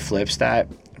like how he flips that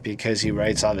because he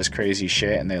writes all this crazy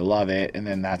shit and they love it. And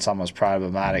then that's almost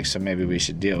problematic. So maybe we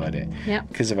should deal with it. Yep.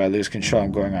 Because if I lose control,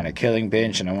 I'm going on a killing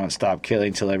binge and I won't stop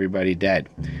killing till everybody dead.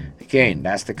 Again,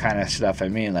 that's the kind of stuff I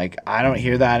mean. Like, I don't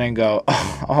hear that and go,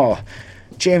 oh,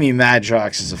 Jamie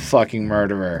Madrox is a fucking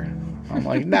murderer. I'm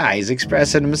like, nah, he's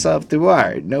expressing himself through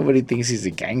art. Nobody thinks he's a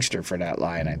gangster for that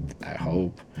line, I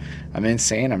hope. I'm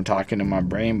insane. I'm talking to my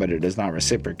brain, but it does not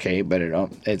reciprocate. But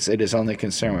it is only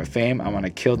concerned with fame. I want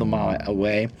to kill them all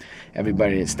away,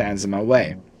 everybody that stands in my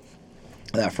way.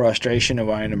 That frustration of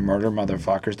wanting to murder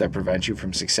motherfuckers that prevent you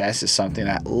from success is something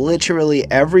that literally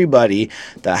everybody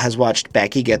that has watched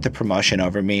Becky get the promotion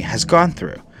over me has gone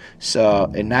through.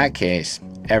 So in that case,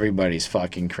 everybody's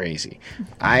fucking crazy.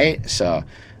 I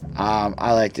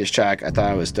like this track. I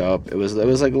thought it was dope. It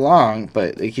was like long,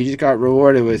 but like you just got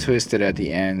rewarded with Twisted at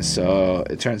the end, so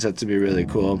it turns out to be really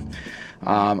cool.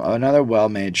 Another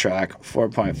well-made track,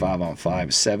 4.5 on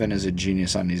 5. 7 is a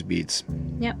genius on these beats.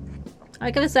 Yep.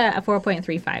 I give this a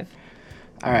 4.35.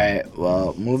 All right,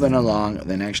 well, moving along,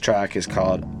 the next track is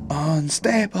called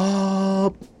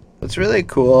Unstable. What's really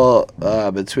cool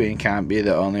between Can't Be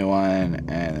the Only One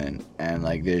and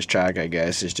like this track, I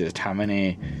guess, is just how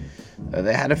many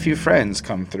they had a few friends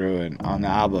come through and on the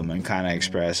album and kind of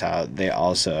express how they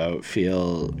also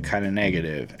feel kind of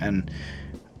negative. And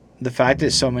the fact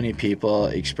that so many people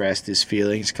express these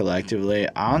feelings collectively,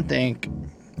 I don't think,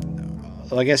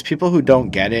 I guess people who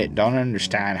don't get it don't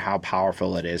understand how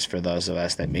powerful it is for those of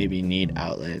us that maybe need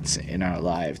outlets in our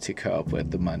life to cope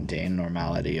with the mundane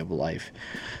normality of life.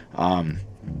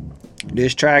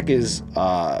 This track is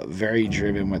very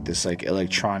driven with this like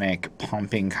electronic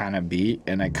pumping kind of beat,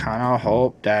 and I kind of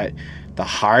hope that the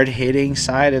hard-hitting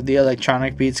side of the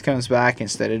electronic beats comes back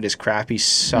instead of this crappy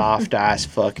soft-ass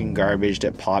fucking garbage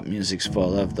that pop music's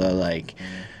full of, the like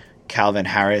Calvin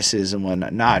Harris's and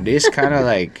whatnot. Nah, this kind of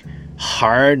like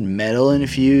hard metal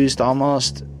infused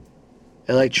almost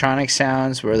electronic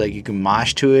sounds where like you can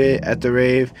mosh to it at the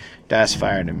rave. That's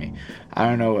fire to me. I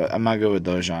don't know, I'm not good with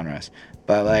those genres,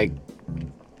 but like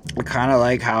I kind of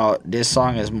like how this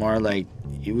song is more like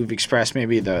we've expressed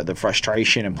maybe the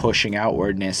frustration and pushing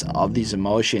outwardness of these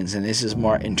emotions, and this is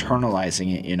more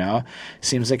internalizing it, you know?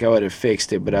 Seems like I would have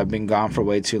fixed it, but I've been gone for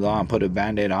way too long. Put a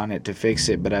band-aid on it to fix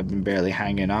it, but I've been barely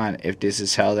hanging on. If this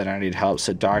is hell, then I need help.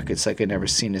 So dark, it's like I've never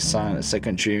seen the sun. It's like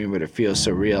I'm dreaming, but it feels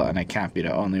so real, and I can't be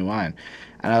the only one.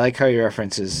 And I like how he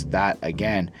references that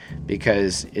again,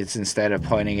 because it's instead of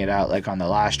pointing it out like on the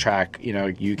last track, you know,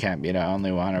 you can't be the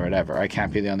only one or whatever. I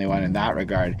can't be the only one in that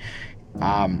regard.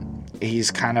 He's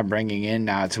kind of bringing in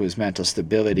now to his mental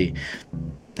stability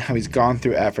how he's gone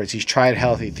through efforts, he's tried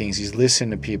healthy things, he's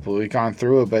listened to people, he's gone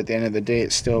through it, but at the end of the day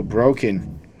it's still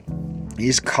broken. He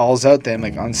just calls out them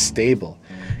like unstable.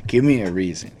 Give me a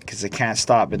reason, because I can't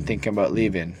stop and think about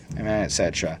leaving, and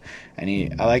etc. And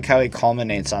I like how he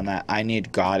culminates on that I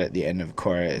need God at the end of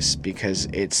chorus, because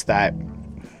it's that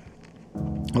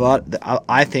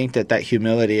I think that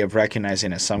humility of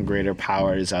recognizing that some greater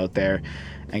power is out there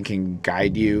and can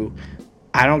guide you.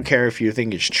 I don't care if you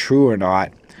think it's true or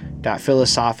not. That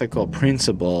philosophical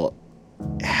principle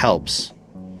helps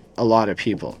a lot of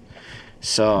people.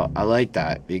 So I like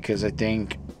that, because I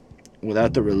think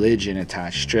without the religion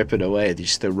attached, strip it away,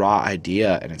 just the raw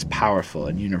idea, and it's powerful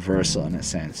and universal in a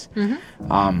sense.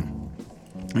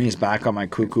 He's back on my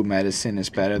cuckoo medicine is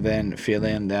better than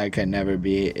feeling that I can never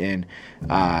be in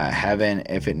heaven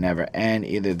if it never end.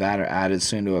 Either that or added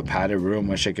soon to a padded room.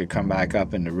 Wish I could come back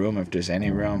up in the room if there's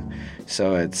any room.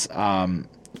 So it's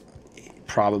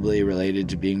probably related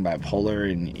to being bipolar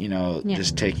and, you know,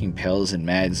 just taking pills and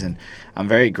meds. And I'm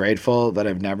very grateful that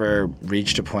I've never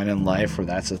reached a point in life where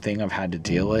that's a thing I've had to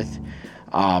deal with.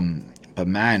 But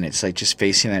man, it's like just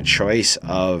facing that choice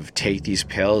of take these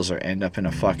pills or end up in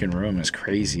a fucking room is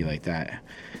crazy like that.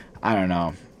 I don't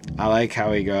know. I like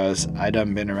how he goes, I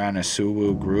done been around a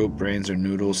Suwu group, brains or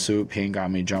noodle soup, he ain't got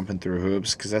me jumping through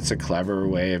hoops, because that's a clever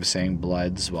way of saying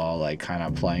bloods while like kind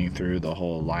of playing through the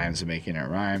whole lines and making it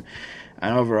rhyme.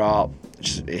 And overall,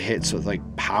 it hits with like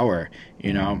power,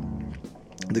 you know.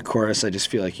 The chorus, I just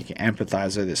feel like you can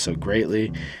empathize with it so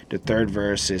greatly. The third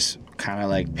verse is kind of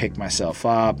like pick myself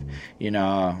up, you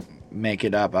know, make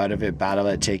it up out of it, battle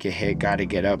it, take a hit, gotta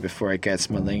get out before it gets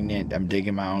malignant. I'm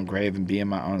digging my own grave and being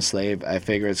my own slave. I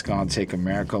figure it's gonna take a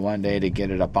miracle one day to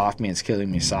get it up off me. It's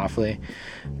killing me softly.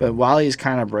 But while he's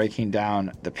kind of breaking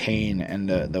down the pain and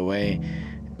the way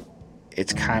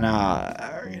it's kind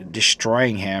of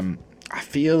destroying him, I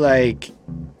feel like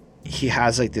he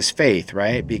has like this faith,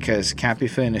 right? Because can't be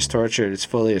feeling is tortured, it's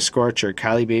fully a scorcher.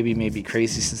 Cali baby may be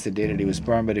crazy since the day that he was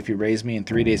born, but if you raise me in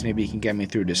 3 days, maybe he can get me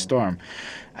through the storm.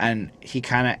 And he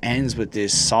kind of ends with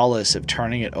this solace of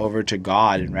turning it over to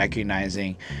God and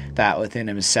recognizing that within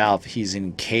himself he's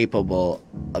incapable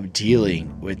of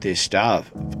dealing with this stuff.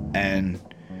 And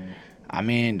I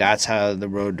mean, that's how the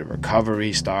road to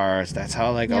recovery starts. That's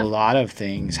how like a lot of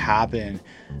things happen.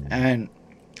 And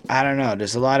I don't know,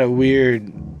 there's a lot of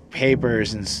weird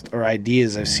papers or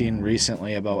ideas I've seen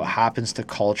recently about what happens to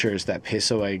cultures that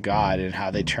piss away God and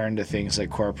how they turn to things like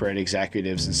corporate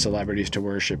executives and celebrities to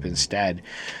worship instead.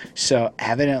 So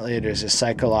evidently there's a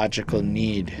psychological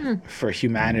need for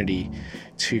humanity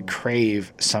to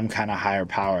crave some kind of higher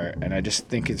power, and I just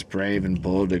think it's brave and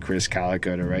bold of Chris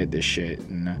Calico to write this shit.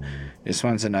 And this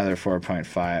one's another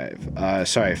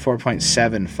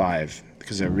 4.75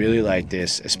 because I really like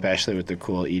this, especially with the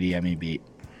cool EDM beat.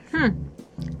 Yeah,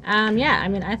 I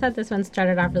mean, I thought this one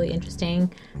started off really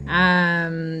interesting.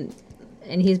 And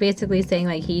he's basically saying,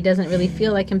 like, he doesn't really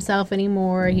feel like himself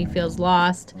anymore. He feels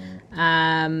lost.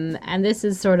 And this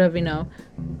is sort of, you know,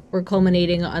 we're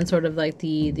culminating on sort of like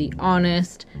the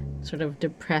honest, sort of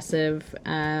depressive,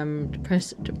 or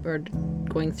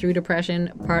going through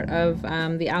depression part of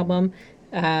the album.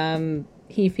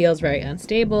 He feels very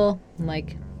unstable,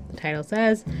 like the title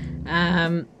says.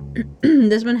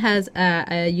 This one has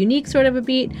a unique sort of a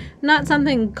beat, not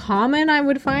something common I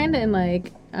would find in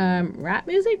like rap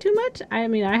music too much. I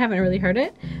mean, I haven't really heard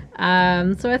it,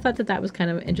 so I thought that was kind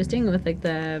of interesting with like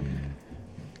I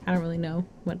don't really know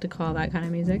what to call that kind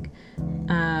of music.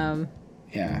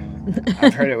 Yeah,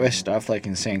 I've heard it with stuff like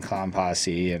Insane Clown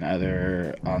Posse and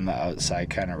other on the outside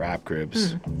kind of rap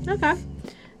groups. Okay.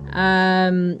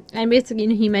 And basically, you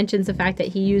know, he mentions the fact that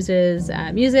he uses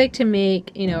music to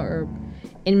make, you know, or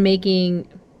in making,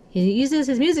 he uses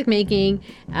his music making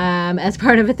as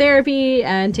part of a therapy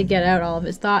and to get out all of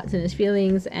his thoughts and his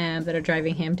feelings that are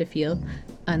driving him to feel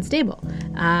unstable.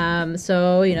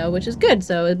 So, you know, which is good.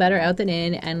 So it's better out than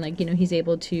in. And like, you know, he's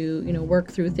able to, you know,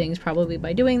 work through things probably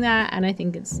by doing that. And I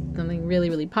think it's something really,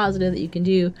 really positive that you can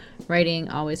do. Writing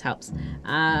always helps.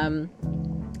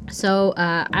 So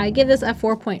I give this a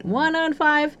 4.1 on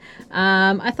 5.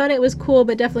 I thought it was cool,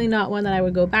 but definitely not one that I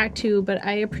would go back to. But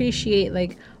I appreciate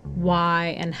like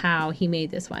why and how he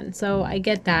made this one. So I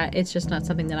get that. It's just not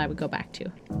something that I would go back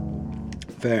to.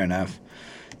 Fair enough.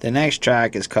 The next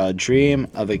track is called Dream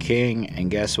of a King,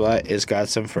 and guess what? It's got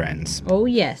some friends. Oh,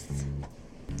 yes.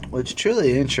 What's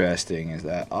truly interesting is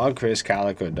that all Chris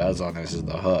Calico does on this is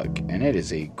the hook, and it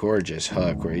is a gorgeous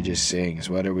hook where he just sings,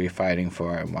 "What are we fighting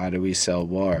for, and why do we sell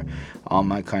war? All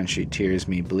my country tears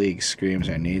me bleak, screams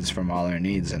our needs from all our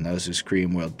needs, and those who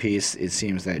scream world peace, it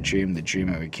seems that dream, the dream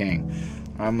of a king."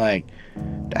 I'm like,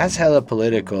 that's hella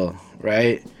political,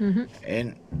 right? Mm-hmm.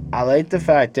 And I like the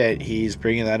fact that he's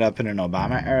bringing that up in an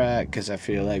Obama era, because I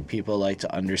feel like people like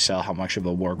to undersell how much of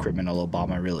a war criminal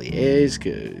Obama really is,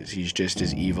 because he's just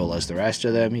as evil as the rest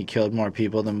of them. He killed more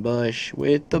people than Bush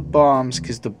with the bombs,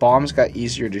 because the bombs got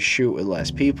easier to shoot with less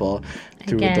people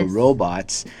through the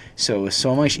robots. So it was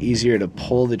so much easier to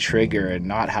pull the trigger and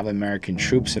not have American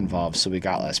troops involved, so we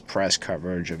got less press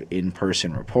coverage of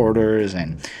in-person reporters,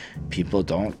 and people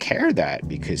don't care that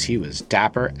because he was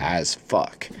dapper as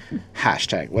fuck.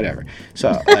 Hashtag whatever.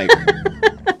 So like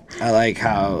I like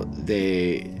how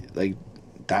they like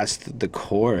that's the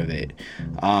core of it.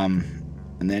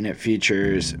 And then it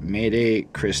features Mayday,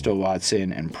 Crystal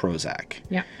Watson, and Prozac.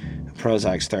 Yeah.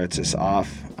 Prozac starts us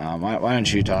off. Why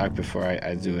don't you talk before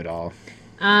I do it all?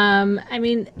 I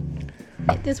mean,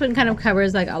 this one kind of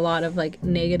covers like a lot of like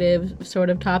negative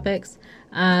sort of topics.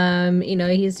 You know,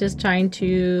 he's just trying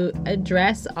to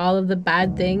address all of the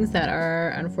bad things that are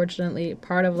unfortunately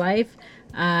part of life.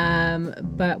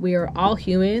 But we are all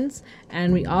humans,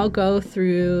 and we all go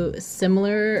through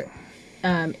similar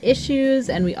issues,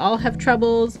 and we all have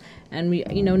troubles, and we,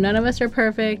 you know, none of us are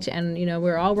perfect, and you know,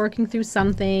 we're all working through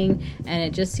something, and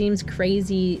it just seems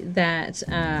crazy that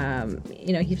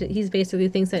you know, he's basically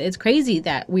thinks that it's crazy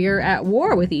that we're at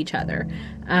war with each other,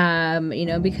 you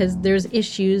know, because there's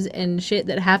issues and shit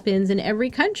that happens in every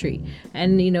country,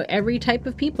 and you know, every type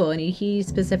of people, and he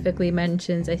specifically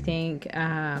mentions, I think,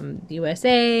 the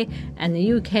USA and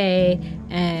the UK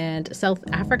and South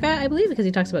Africa, I believe, because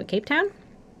he talks about Cape Town.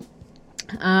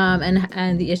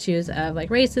 And the issues of like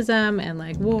racism and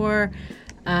like war,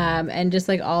 and just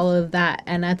like all of that,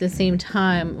 and at the same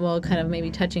time, well, kind of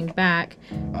maybe touching back.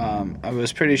 I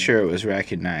was pretty sure it was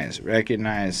Recognize.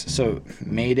 So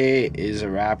Mayday is a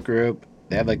rap group.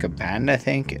 They have like a band, I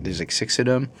think. There's like 6 of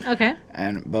them. Okay.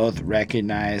 And both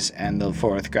Recognize and the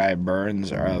 4th guy,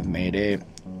 Burns, are of Mayday.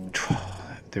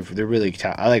 They're really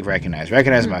tough. I like Recognize.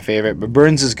 Recognize is my favorite, but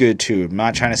Burns is good too. I'm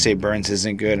not trying to say Burns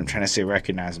isn't good. I'm trying to say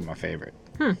Recognize is my favorite.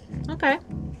 Okay.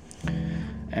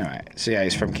 Anyway, so yeah,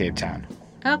 he's from Cape Town.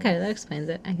 Okay, that explains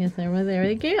it. I guess there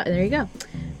you go.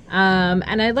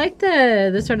 And I like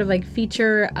the sort of like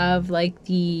feature of like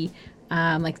the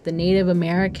Native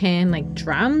American like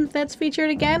drum that's featured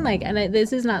again. Like, and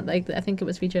this is not like, I think it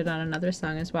was featured on another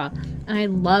song as well. And I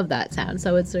love that sound.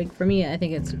 So it's like, for me, I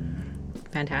think it's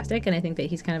fantastic, and I think that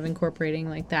he's kind of incorporating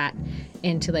like that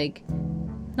into like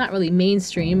not really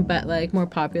mainstream but like more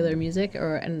popular music,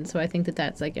 and so I think that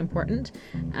that's like important.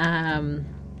 I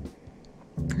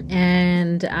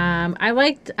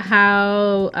liked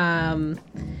how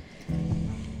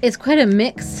it's quite a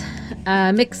mixed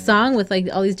song with like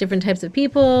all these different types of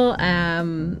people.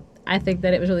 I think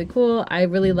that it was really cool. I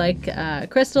really like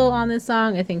Crystal on this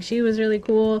song. I think she was really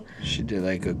cool. She did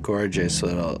like a gorgeous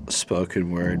little spoken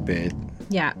word bit.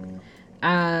 Yeah.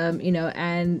 You know,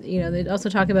 and, you know, they also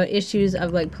talk about issues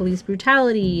of, like, police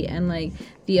brutality and, like,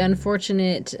 the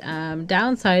unfortunate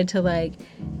downside to, like,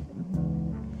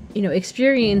 you know,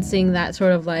 experiencing that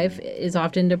sort of life is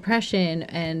often depression,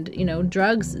 and, you know,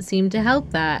 drugs seem to help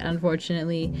that,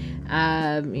 unfortunately,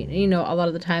 you know, a lot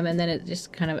of the time, and then it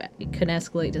just kind of can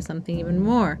escalate to something even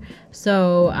more.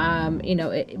 So, you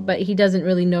know, but he doesn't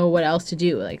really know what else to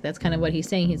do. Like, that's kind of what he's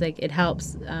saying. He's like, it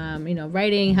helps, you know,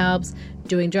 writing helps,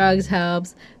 doing drugs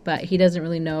helps, but he doesn't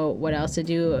really know what else to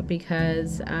do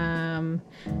because,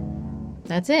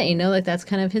 that's it, you know, like that's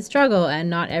kind of his struggle, and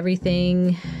not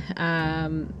everything,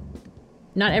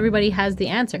 not everybody has the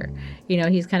answer, you know,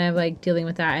 he's kind of like dealing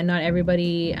with that, and not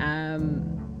everybody,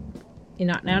 you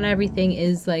know, not everything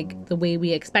is like the way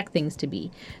we expect things to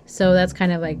be. So that's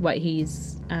kind of like what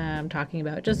he's talking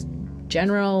about, just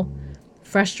general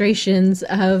frustrations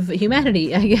of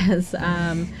humanity, I guess,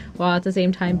 while at the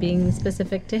same time being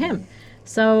specific to him.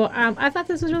 So I thought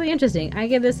this was really interesting. I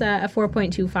give this a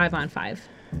 4.25 on 5.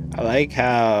 I like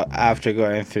how after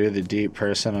going through the deep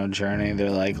personal journey, they're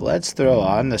like, let's throw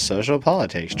on the social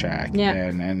politics track Yeah.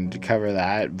 and cover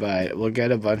that. But we'll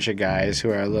get a bunch of guys who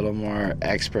are a little more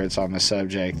experts on the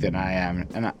subject than I am.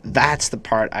 And that's the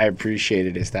part I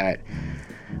appreciated, is that,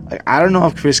 like, I don't know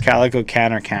if Chris Calico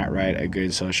can or can't write a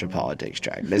good social politics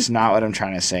track. That's not what I'm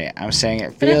trying to say. I'm saying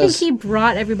it But I think feels he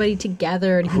brought everybody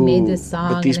together and he made this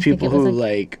song. But these and I think people it was who,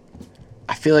 like,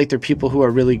 I feel like they're people who are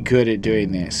really good at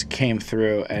doing this, came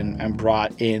through and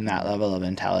brought in that level of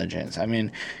intelligence. I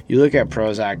mean, you look at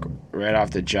Prozac right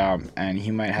off the jump, and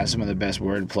he might have some of the best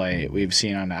wordplay we've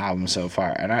seen on the album so far.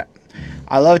 And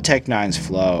I love Tech Nine's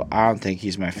flow. I don't think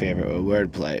he's my favorite with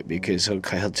wordplay, because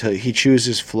he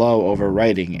chooses flow over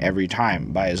writing every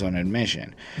time, by his own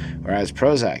admission. Whereas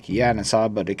Prozac, and it's all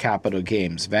about the capital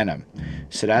games, Venom.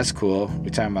 So that's cool. We're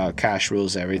talking about cash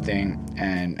rules everything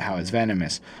and how it's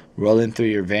venomous. Rolling through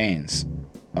your veins.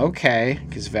 Okay,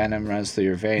 because venom runs through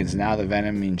your veins. Now the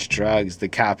venom means drugs. The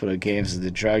capital games is the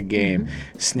drug game.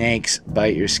 Snakes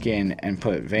bite your skin and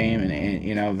put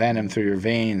venom through your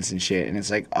veins and shit. And it's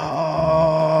like,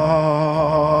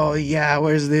 oh yeah,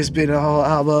 where's this been a whole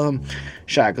album?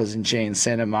 Shackles and chains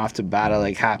send him off to battle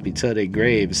like happy till they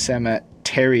graves.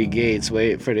 Cemetery gates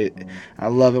wait for the. I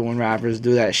love it when rappers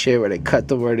do that shit where they cut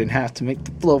the word in half to make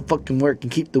the flow fucking work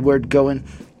and keep the word going.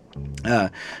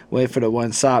 Wait for the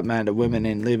one stop, man. The women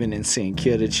in living in sin,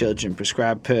 kill the children,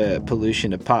 prescribe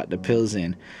pollution to pot the pills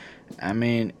in. I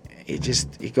mean,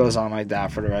 it goes on like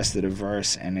that for the rest of the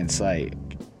verse, and it's like,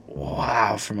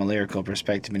 wow, from a lyrical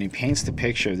perspective. And he paints the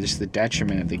picture of just the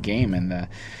detriment of the game and the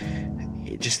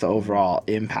overall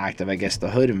impact of, I guess, the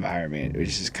hood environment,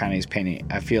 which is kind of, he's painting,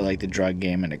 I feel like, the drug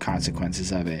game and the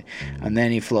consequences of it. And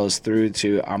then he flows through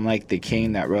to, I'm like the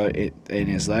king that wrote it in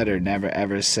his letter, never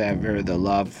ever sever the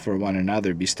love for one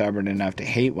another, be stubborn enough to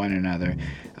hate one another.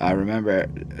 Remember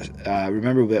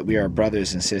that we are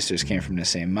brothers and sisters, came from the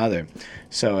same mother.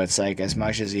 So it's like, as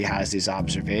much as he has these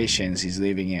observations, he's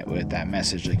leaving it with that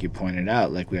message, like you pointed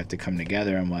out, like we have to come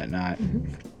together and whatnot.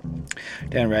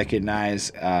 Then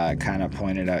Recognize kind of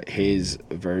pointed out his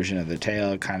version of the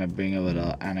tale, kind of being a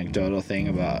little anecdotal thing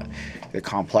about the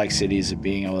complexities of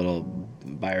being a little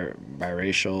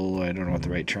biracial, I don't know what the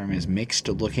right term is, mixed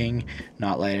looking,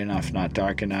 not light enough, not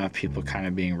dark enough, people kind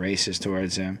of being racist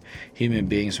towards him. Human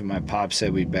beings, when my pop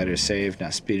said we'd better save,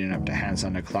 not speeding up to hands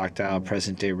on the clock dial.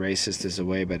 Present day racist is a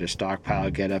way better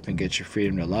stockpile, get up and get your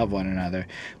freedom to love one another.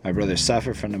 My brothers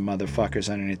suffer from the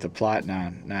motherfuckers underneath the plot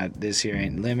now. Not this here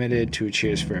ain't limited. 2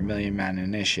 cheers for a Million Man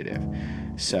Initiative.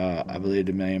 So I believe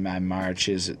the Million Man March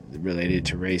is related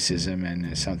to racism and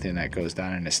is something that goes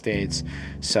down in the States.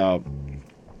 So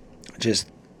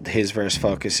just his verse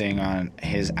focusing on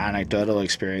his anecdotal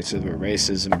experiences with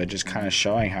racism, but just kind of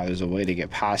showing how there's a way to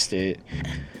get past it,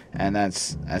 and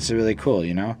that's really cool,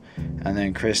 you know. And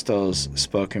then Crystal's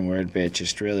spoken word bit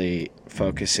just really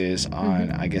focuses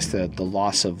on, I guess, the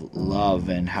loss of love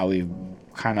and how we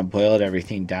kind of boiled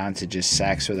everything down to just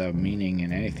sex without meaning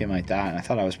and anything like that. And I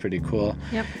thought that was pretty cool.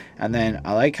 Yep. And then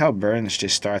I like how Burns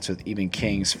just starts with even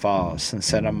kings fall.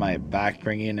 Sunset on my back,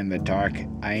 bringing in the dark.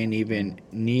 I ain't even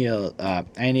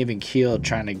keeled,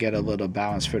 trying to get a little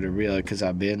balance for the real, because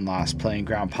I've been lost playing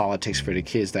ground politics for the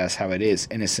kids. That's how it is.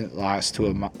 Innocence lost to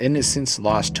a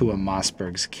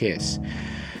Mossberg's kiss.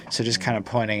 So just kind of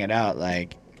pointing it out,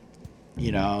 like,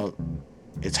 you know,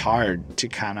 it's hard to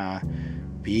kind of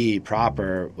be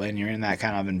proper when you're in that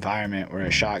kind of environment where a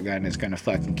shotgun is going to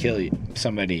fucking kill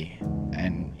somebody,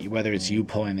 and whether it's you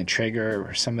pulling the trigger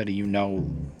or somebody you know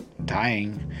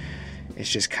dying, it's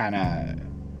just kind of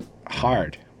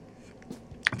hard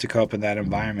to cope in that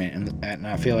environment. And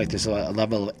I feel like there's a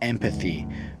level of empathy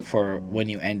for when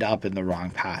you end up in the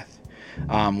wrong path.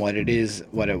 What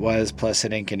it was, plus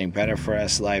it ain't getting better for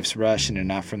us. Life's rushing and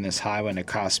not from this high when it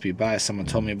costs me by. Someone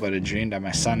told me about a dream that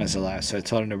my son is alive, so I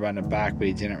told him to run it back, but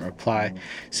he didn't reply.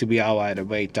 So we all wide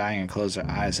awake, dying, and close our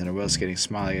eyes, and the world's getting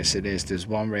smaller. Yes, it is. There's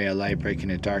one ray of light breaking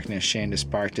the darkness. Shame to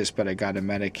spark this, but I gotta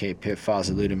medicate. Pitfalls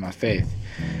eluding my faith.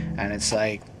 And it's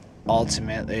like,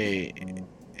 ultimately,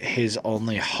 his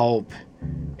only hope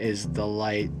is the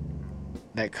light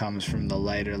that comes from the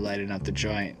lighter lighting up the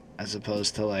joint, as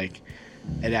opposed to, like,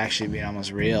 it actually being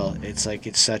almost real. It's like,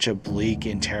 it's such a bleak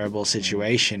and terrible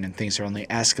situation, and things are only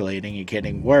escalating and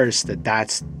getting worse,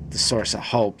 that's the source of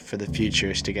hope for the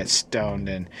future, is to get stoned.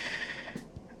 And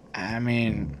I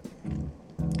mean,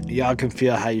 y'all can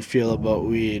feel how you feel about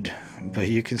weed, but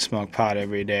you can smoke pot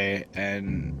every day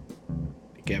and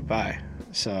get by.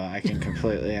 So I can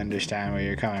completely understand where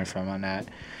you're coming from on that.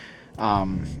 I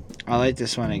like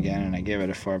this one again, and I gave it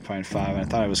a 4.5, and I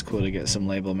thought it was cool to get some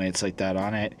label mates like that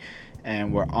on it.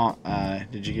 and we're on.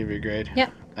 Did you give your grade?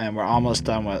 Yep. And we're almost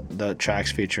done with the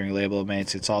tracks featuring Label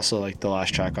Mates. It's also like the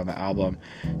last track on the album.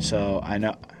 So I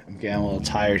know I'm getting a little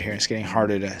tired here. It's getting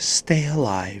harder to stay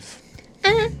alive.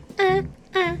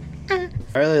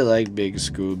 I really like Big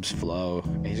Scoob's flow.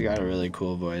 He's got a really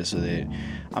cool voice with it.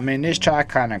 I mean, this track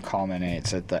kind of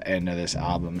culminates at the end of this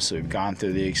album. So we've gone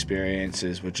through the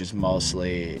experiences, which is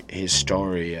mostly his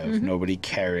story of nobody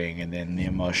caring, and then the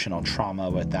emotional trauma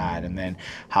with that, and then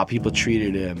how people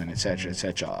treated him, and etc.,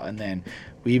 etc. And then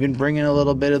we even bring in a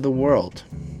little bit of the world,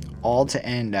 all to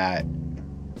end at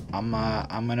I'm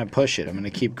gonna push it. I'm gonna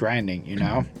keep grinding, you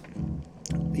know.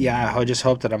 Yeah, I just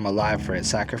hope that I'm alive for it.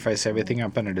 Sacrifice everything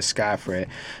up under the sky for it.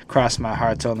 Cross my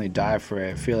heart to only die for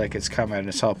it. Feel like it's coming. I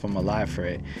just hope I'm alive for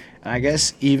it. And I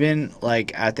guess even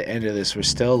like at the end of this, we're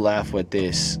still left with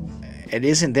this. It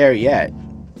isn't there yet.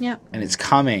 Yeah. And it's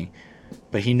coming,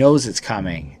 but he knows it's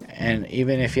coming. And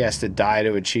even if he has to die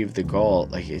to achieve the goal,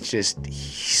 like it's just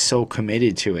he's so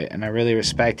committed to it, and I really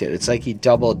respect it. It's like he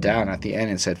doubled down at the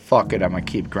end and said, "Fuck it, I'm gonna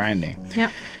keep grinding."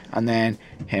 Yeah. And then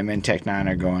him and Tech-9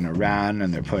 are going around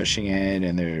and they're pushing it,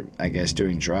 and they're, I guess,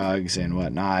 doing drugs and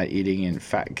whatnot, eating in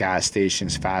gas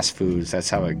stations, fast foods. That's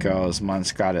how it goes.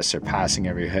 Month's got it surpassing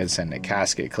every hood, sending a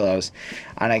casket close.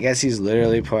 And I guess he's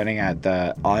literally pointing at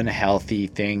the unhealthy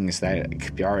things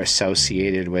that are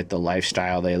associated with the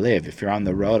lifestyle they live. If you're on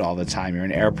the road all the time, you're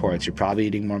in airports, you're probably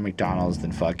eating more McDonald's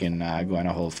than fucking going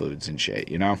to Whole Foods and shit,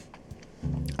 you know?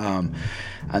 And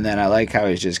then I like how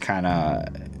he's just kind of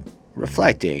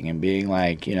reflecting and being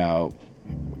like, you know,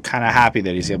 kind of happy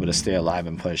that he's able to stay alive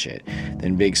and push it.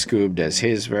 Then Big Scoob does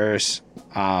his verse,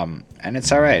 and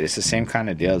it's all right. It's the same kind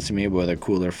of deal to me, but with a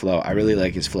cooler flow. I really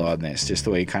like his flow on this, just the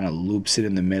way he kind of loops it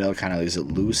in the middle, kind of leaves it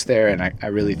loose there, and I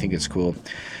really think it's cool.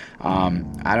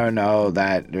 I don't know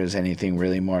that there's anything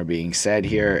really more being said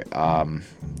here.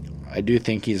 I do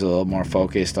think he's a little more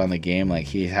focused on the game. Like,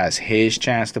 he has his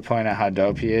chance to point out how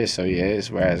dope he is, so he is,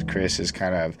 whereas Chris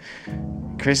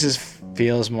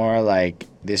feels more like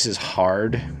this is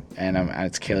hard and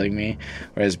it's killing me,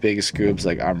 whereas Big Scoob's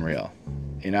like, I'm real,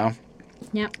 you know?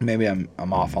 Yeah. Maybe I'm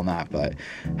off on that, but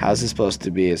how's this supposed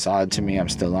to be? It's odd to me. I'm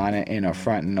still on it. Ain't no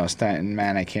frontin', no stuntin',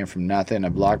 man. I came from nothing. A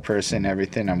blog person,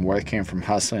 everything I'm worth came from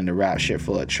hustling to rap shit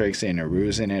full of tricks. Ain't no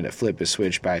ruse in it. A flip a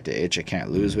switch back to itch. I can't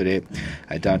lose with it.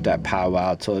 I dumped that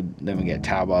powwow. Told them to get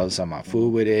towels on my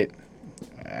food with it.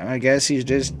 And I guess he's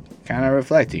just kind of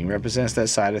reflecting. Represents that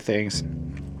side of things.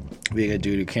 Being a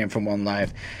dude who came from one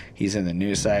life, he's in the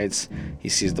news sites. He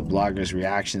sees the bloggers'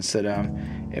 reactions to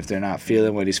them. If they're not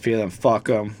feeling what he's feeling, fuck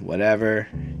them, whatever.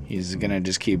 He's gonna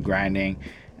just keep grinding.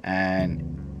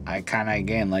 And I kind of,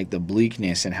 again, like the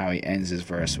bleakness in how he ends his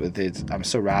verse with it. I'm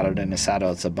so rattled in the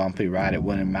saddle, it's a bumpy ride. It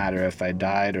wouldn't matter if I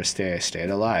died or stayed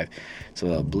alive. It's a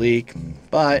little bleak,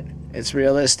 but it's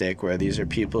realistic, where these are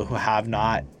people who have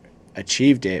not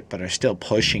achieved it but are still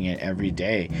pushing it every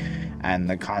day, and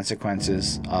the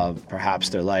consequences of perhaps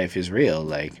their life is real.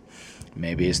 Like,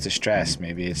 maybe it's the stress,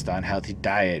 maybe it's the unhealthy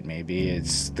diet, maybe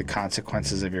it's the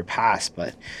consequences of your past,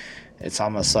 but it's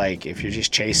almost like if you're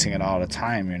just chasing it all the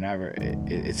time, you're never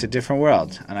it's a different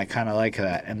world, and I kind of like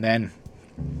that. And then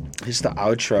just the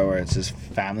outro where it's his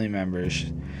family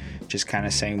members just kind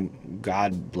of saying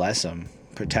God bless him,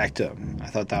 protect him. I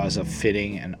thought that was a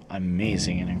fitting and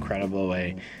amazing and incredible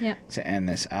way to end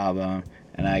this album,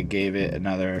 and I gave it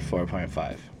another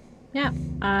 4.5. Yeah.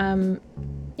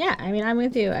 Yeah, I mean, I'm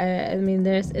with you. I mean,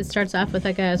 it starts off with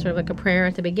like a sort of like a prayer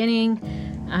at the beginning,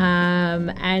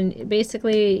 and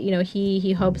basically, you know,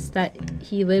 he hopes that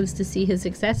he lives to see his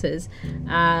successes, you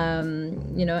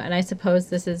know, and I suppose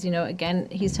this is, you know, again,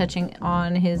 he's touching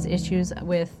on his issues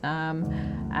with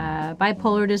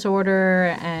bipolar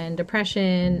disorder and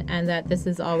depression, and that this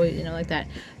is always, you know, like that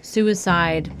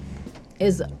suicide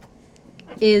is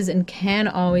and can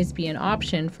always be an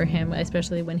option for him,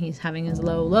 especially when he's having his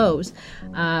low lows,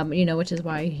 you know, which is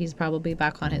why he's probably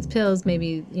back on his pills.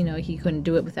 Maybe, you know, he couldn't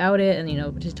do it without it, and, you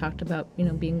know, just talked about, you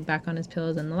know, being back on his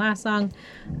pills in the last song,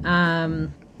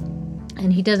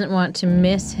 and he doesn't want to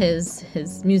miss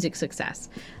his music success.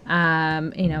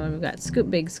 You know, and we've got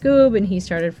Big Scoob, and he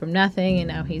started from nothing, and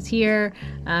now he's here,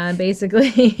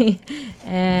 basically.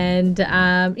 And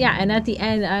yeah, and at the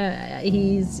end,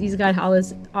 he's got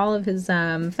all of his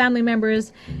family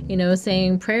members, you know,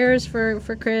 saying prayers for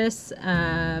Chris,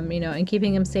 you know, and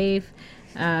keeping him safe,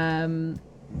 you know,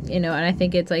 and I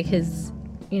think it's like his,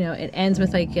 you know, it ends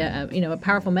with like you know, a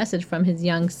powerful message from his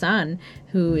young son,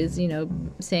 who is, you know,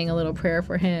 saying a little prayer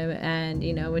for him, and,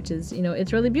 you know, which is, you know,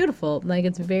 it's really beautiful. Like,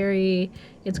 it's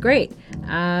great.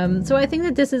 So I think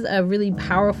that this is a really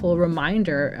powerful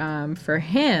reminder for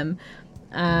him,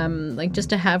 like, just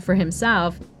to have for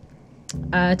himself,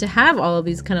 to have all of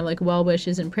these kind of like well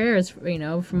wishes and prayers,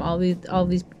 from all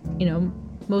these,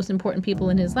 most important people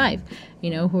in his life,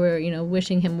 who are,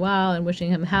 wishing him well and wishing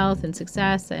him health and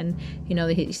success, and,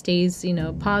 that he stays,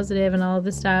 positive and all of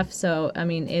this stuff. So, I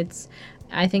mean,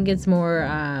 I think it's more,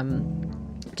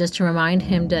 just to remind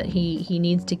him that he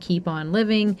needs to keep on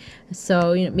living.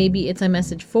 So, maybe it's a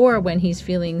message for when he's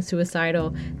feeling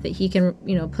suicidal, that he can,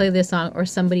 play this song, or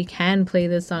somebody can play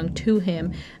this song to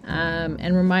him,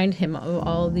 and remind him of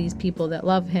all of these people that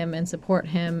love him and support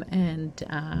him and,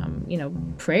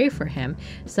 pray for him.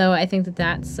 So I think that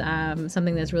that's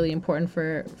something that's really important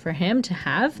for him to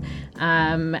have.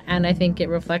 And I think it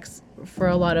reflects for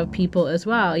a lot of people as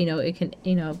well. It can,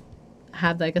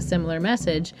 have like a similar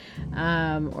message,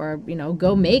 or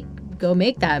go make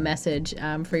that message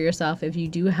for yourself if you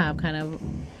do have kind of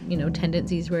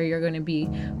tendencies where you're going to be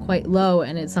quite low,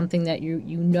 and it's something that you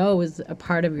is a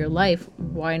part of your life.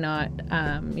 Why not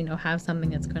have something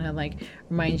that's going to like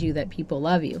remind you that people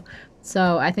love you?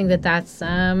 So I think that that's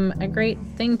a great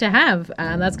thing to have.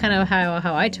 That's kind of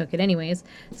how I took it anyways.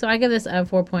 So I give this a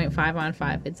 4.5 on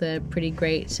 5. It's a pretty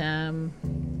great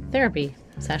therapy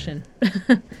session.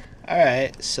 All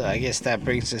right, so I guess that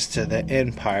brings us to the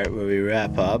end part where we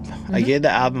wrap up. I gave the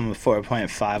album a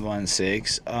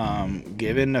 4.516.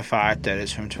 Given the fact that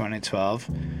it's from 2012,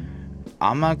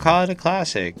 I'm going to call it a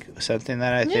classic. Something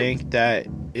that I think that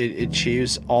it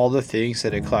achieves all the things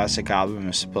that a classic album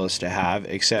is supposed to have,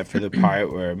 except for the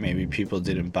part where maybe people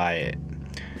didn't buy it.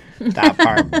 That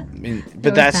part.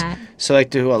 But that's that. So like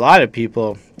to a lot of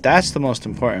people, that's the most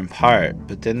important part.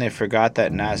 But then they forgot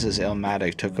that Nas's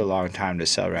Illmatic took a long time to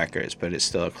sell records, but it's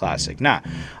still a classic. Nah,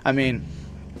 I mean,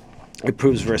 it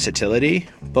proves versatility,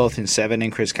 both in Seven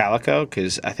and Chris Calico,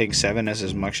 because I think Seven is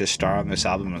as much a star on this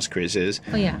album as Chris is.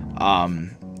 Oh yeah.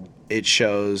 It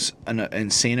shows an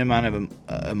insane amount of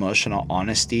emotional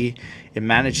honesty. It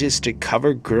manages to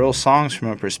cover girl songs from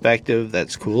a perspective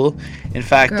that's cool. In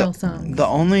fact, the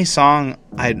only song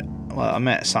I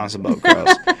meant songs about girls.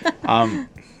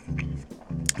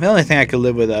 The only thing I could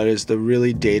live without is the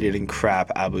really dated and crap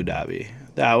Abu Dhabi.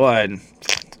 That one,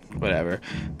 whatever.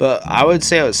 But I would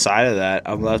say outside of that,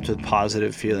 I'm left with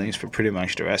positive feelings for pretty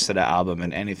much the rest of the album,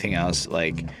 and anything else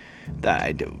like that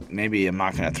I do. Maybe I'm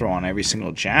not going to throw on every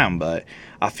single jam, but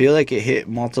I feel like it hit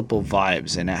multiple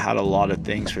vibes and it had a lot of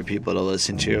things for people to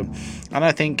listen to. And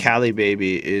I think Cali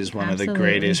Baby is one of the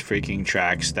greatest freaking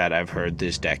tracks that I've heard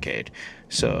this decade.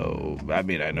 So, I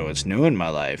mean, I know it's new in my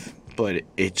life, but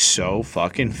it's so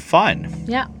fucking fun.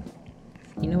 Yeah.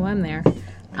 I'm there. So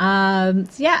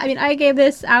yeah, I mean, I gave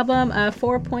this album a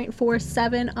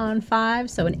 4.47 on 5,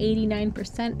 so an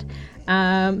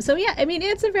 89%. So yeah, I mean,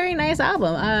 it's a very nice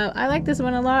album. I like this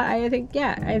one a lot. I think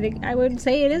I would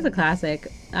say it is a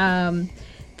classic.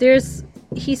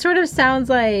 He sort of sounds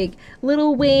like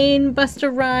Lil Wayne, Busta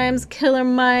Rhymes, Killer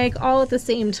Mike, all at the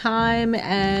same time,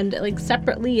 and like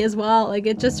separately as well. Like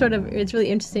it's really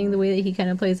interesting the way that he kind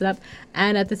of plays it up,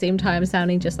 and at the same time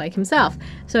sounding just like himself.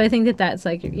 So I think that that's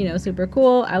like, super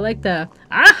cool. I like the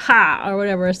aha or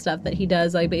whatever stuff that he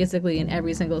does, like basically in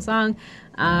every single song.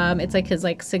 It's like his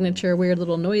like signature weird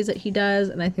little noise that he does,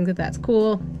 and I think that that's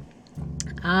cool.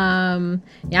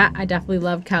 Yeah, I definitely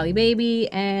love Cali Baby,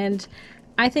 and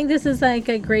I think this is like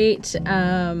a great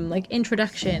like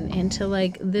introduction into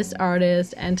like this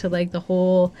artist and to like the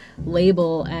whole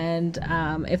label, and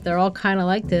if they're all kind of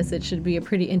like this, it should be a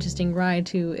pretty interesting ride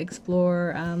to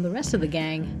explore the rest of the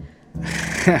gang.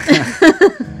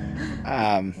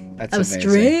 That's amazing.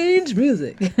 Strange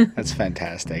music. That's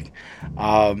fantastic.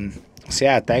 So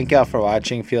yeah, thank y'all for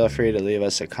watching. Feel free to leave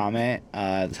us a comment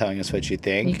telling us what you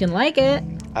think. You can like it.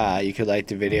 You could like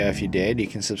the video if you did. You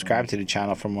can subscribe to the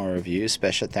channel for more reviews.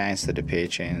 Special thanks to the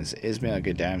patrons Ismail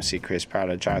Gadamsi, Chris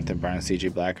Prada, Jonathan Barnes,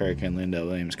 CJ Blackirk, and Linda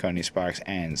Williams, Coney Sparks,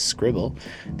 and Scribble.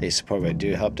 They support what I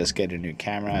do, helped us get a new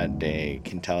camera. They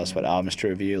can tell us what albums to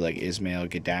review, like Ismail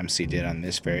Gadamsi did on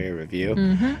this very review.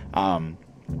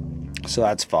 So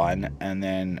that's fun. And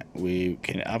then we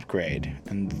can upgrade,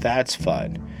 and that's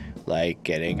fun. Like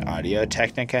getting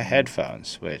Audio-Technica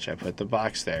headphones, which I put the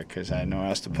box there because I had nowhere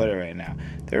else to put it right now.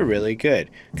 They're really good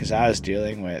because I was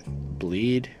dealing with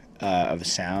bleed of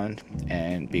sound,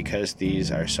 and because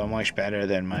these are so much better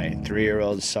than my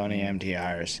 3-year-old Sony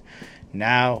MTRs,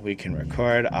 now we can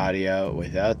record audio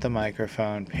without the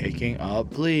microphone picking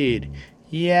up bleed.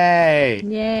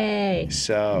 Yay!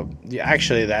 So,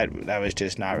 actually, that was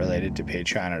just not related to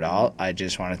Patreon at all. I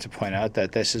just wanted to point out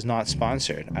that this is not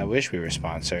sponsored. I wish we were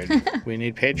sponsored. We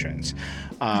need patrons.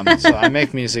 So I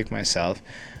make music myself.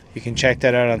 You can check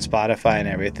that out on Spotify and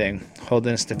everything.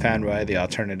 Holden Stefan Roy, The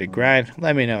Alternative Grind.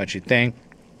 Let me know what you think.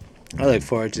 I look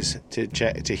forward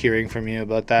to hearing from you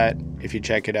about that if you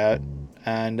check it out.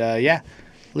 And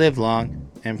live long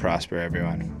and prosper,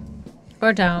 everyone.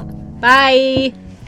 Or don't. Bye.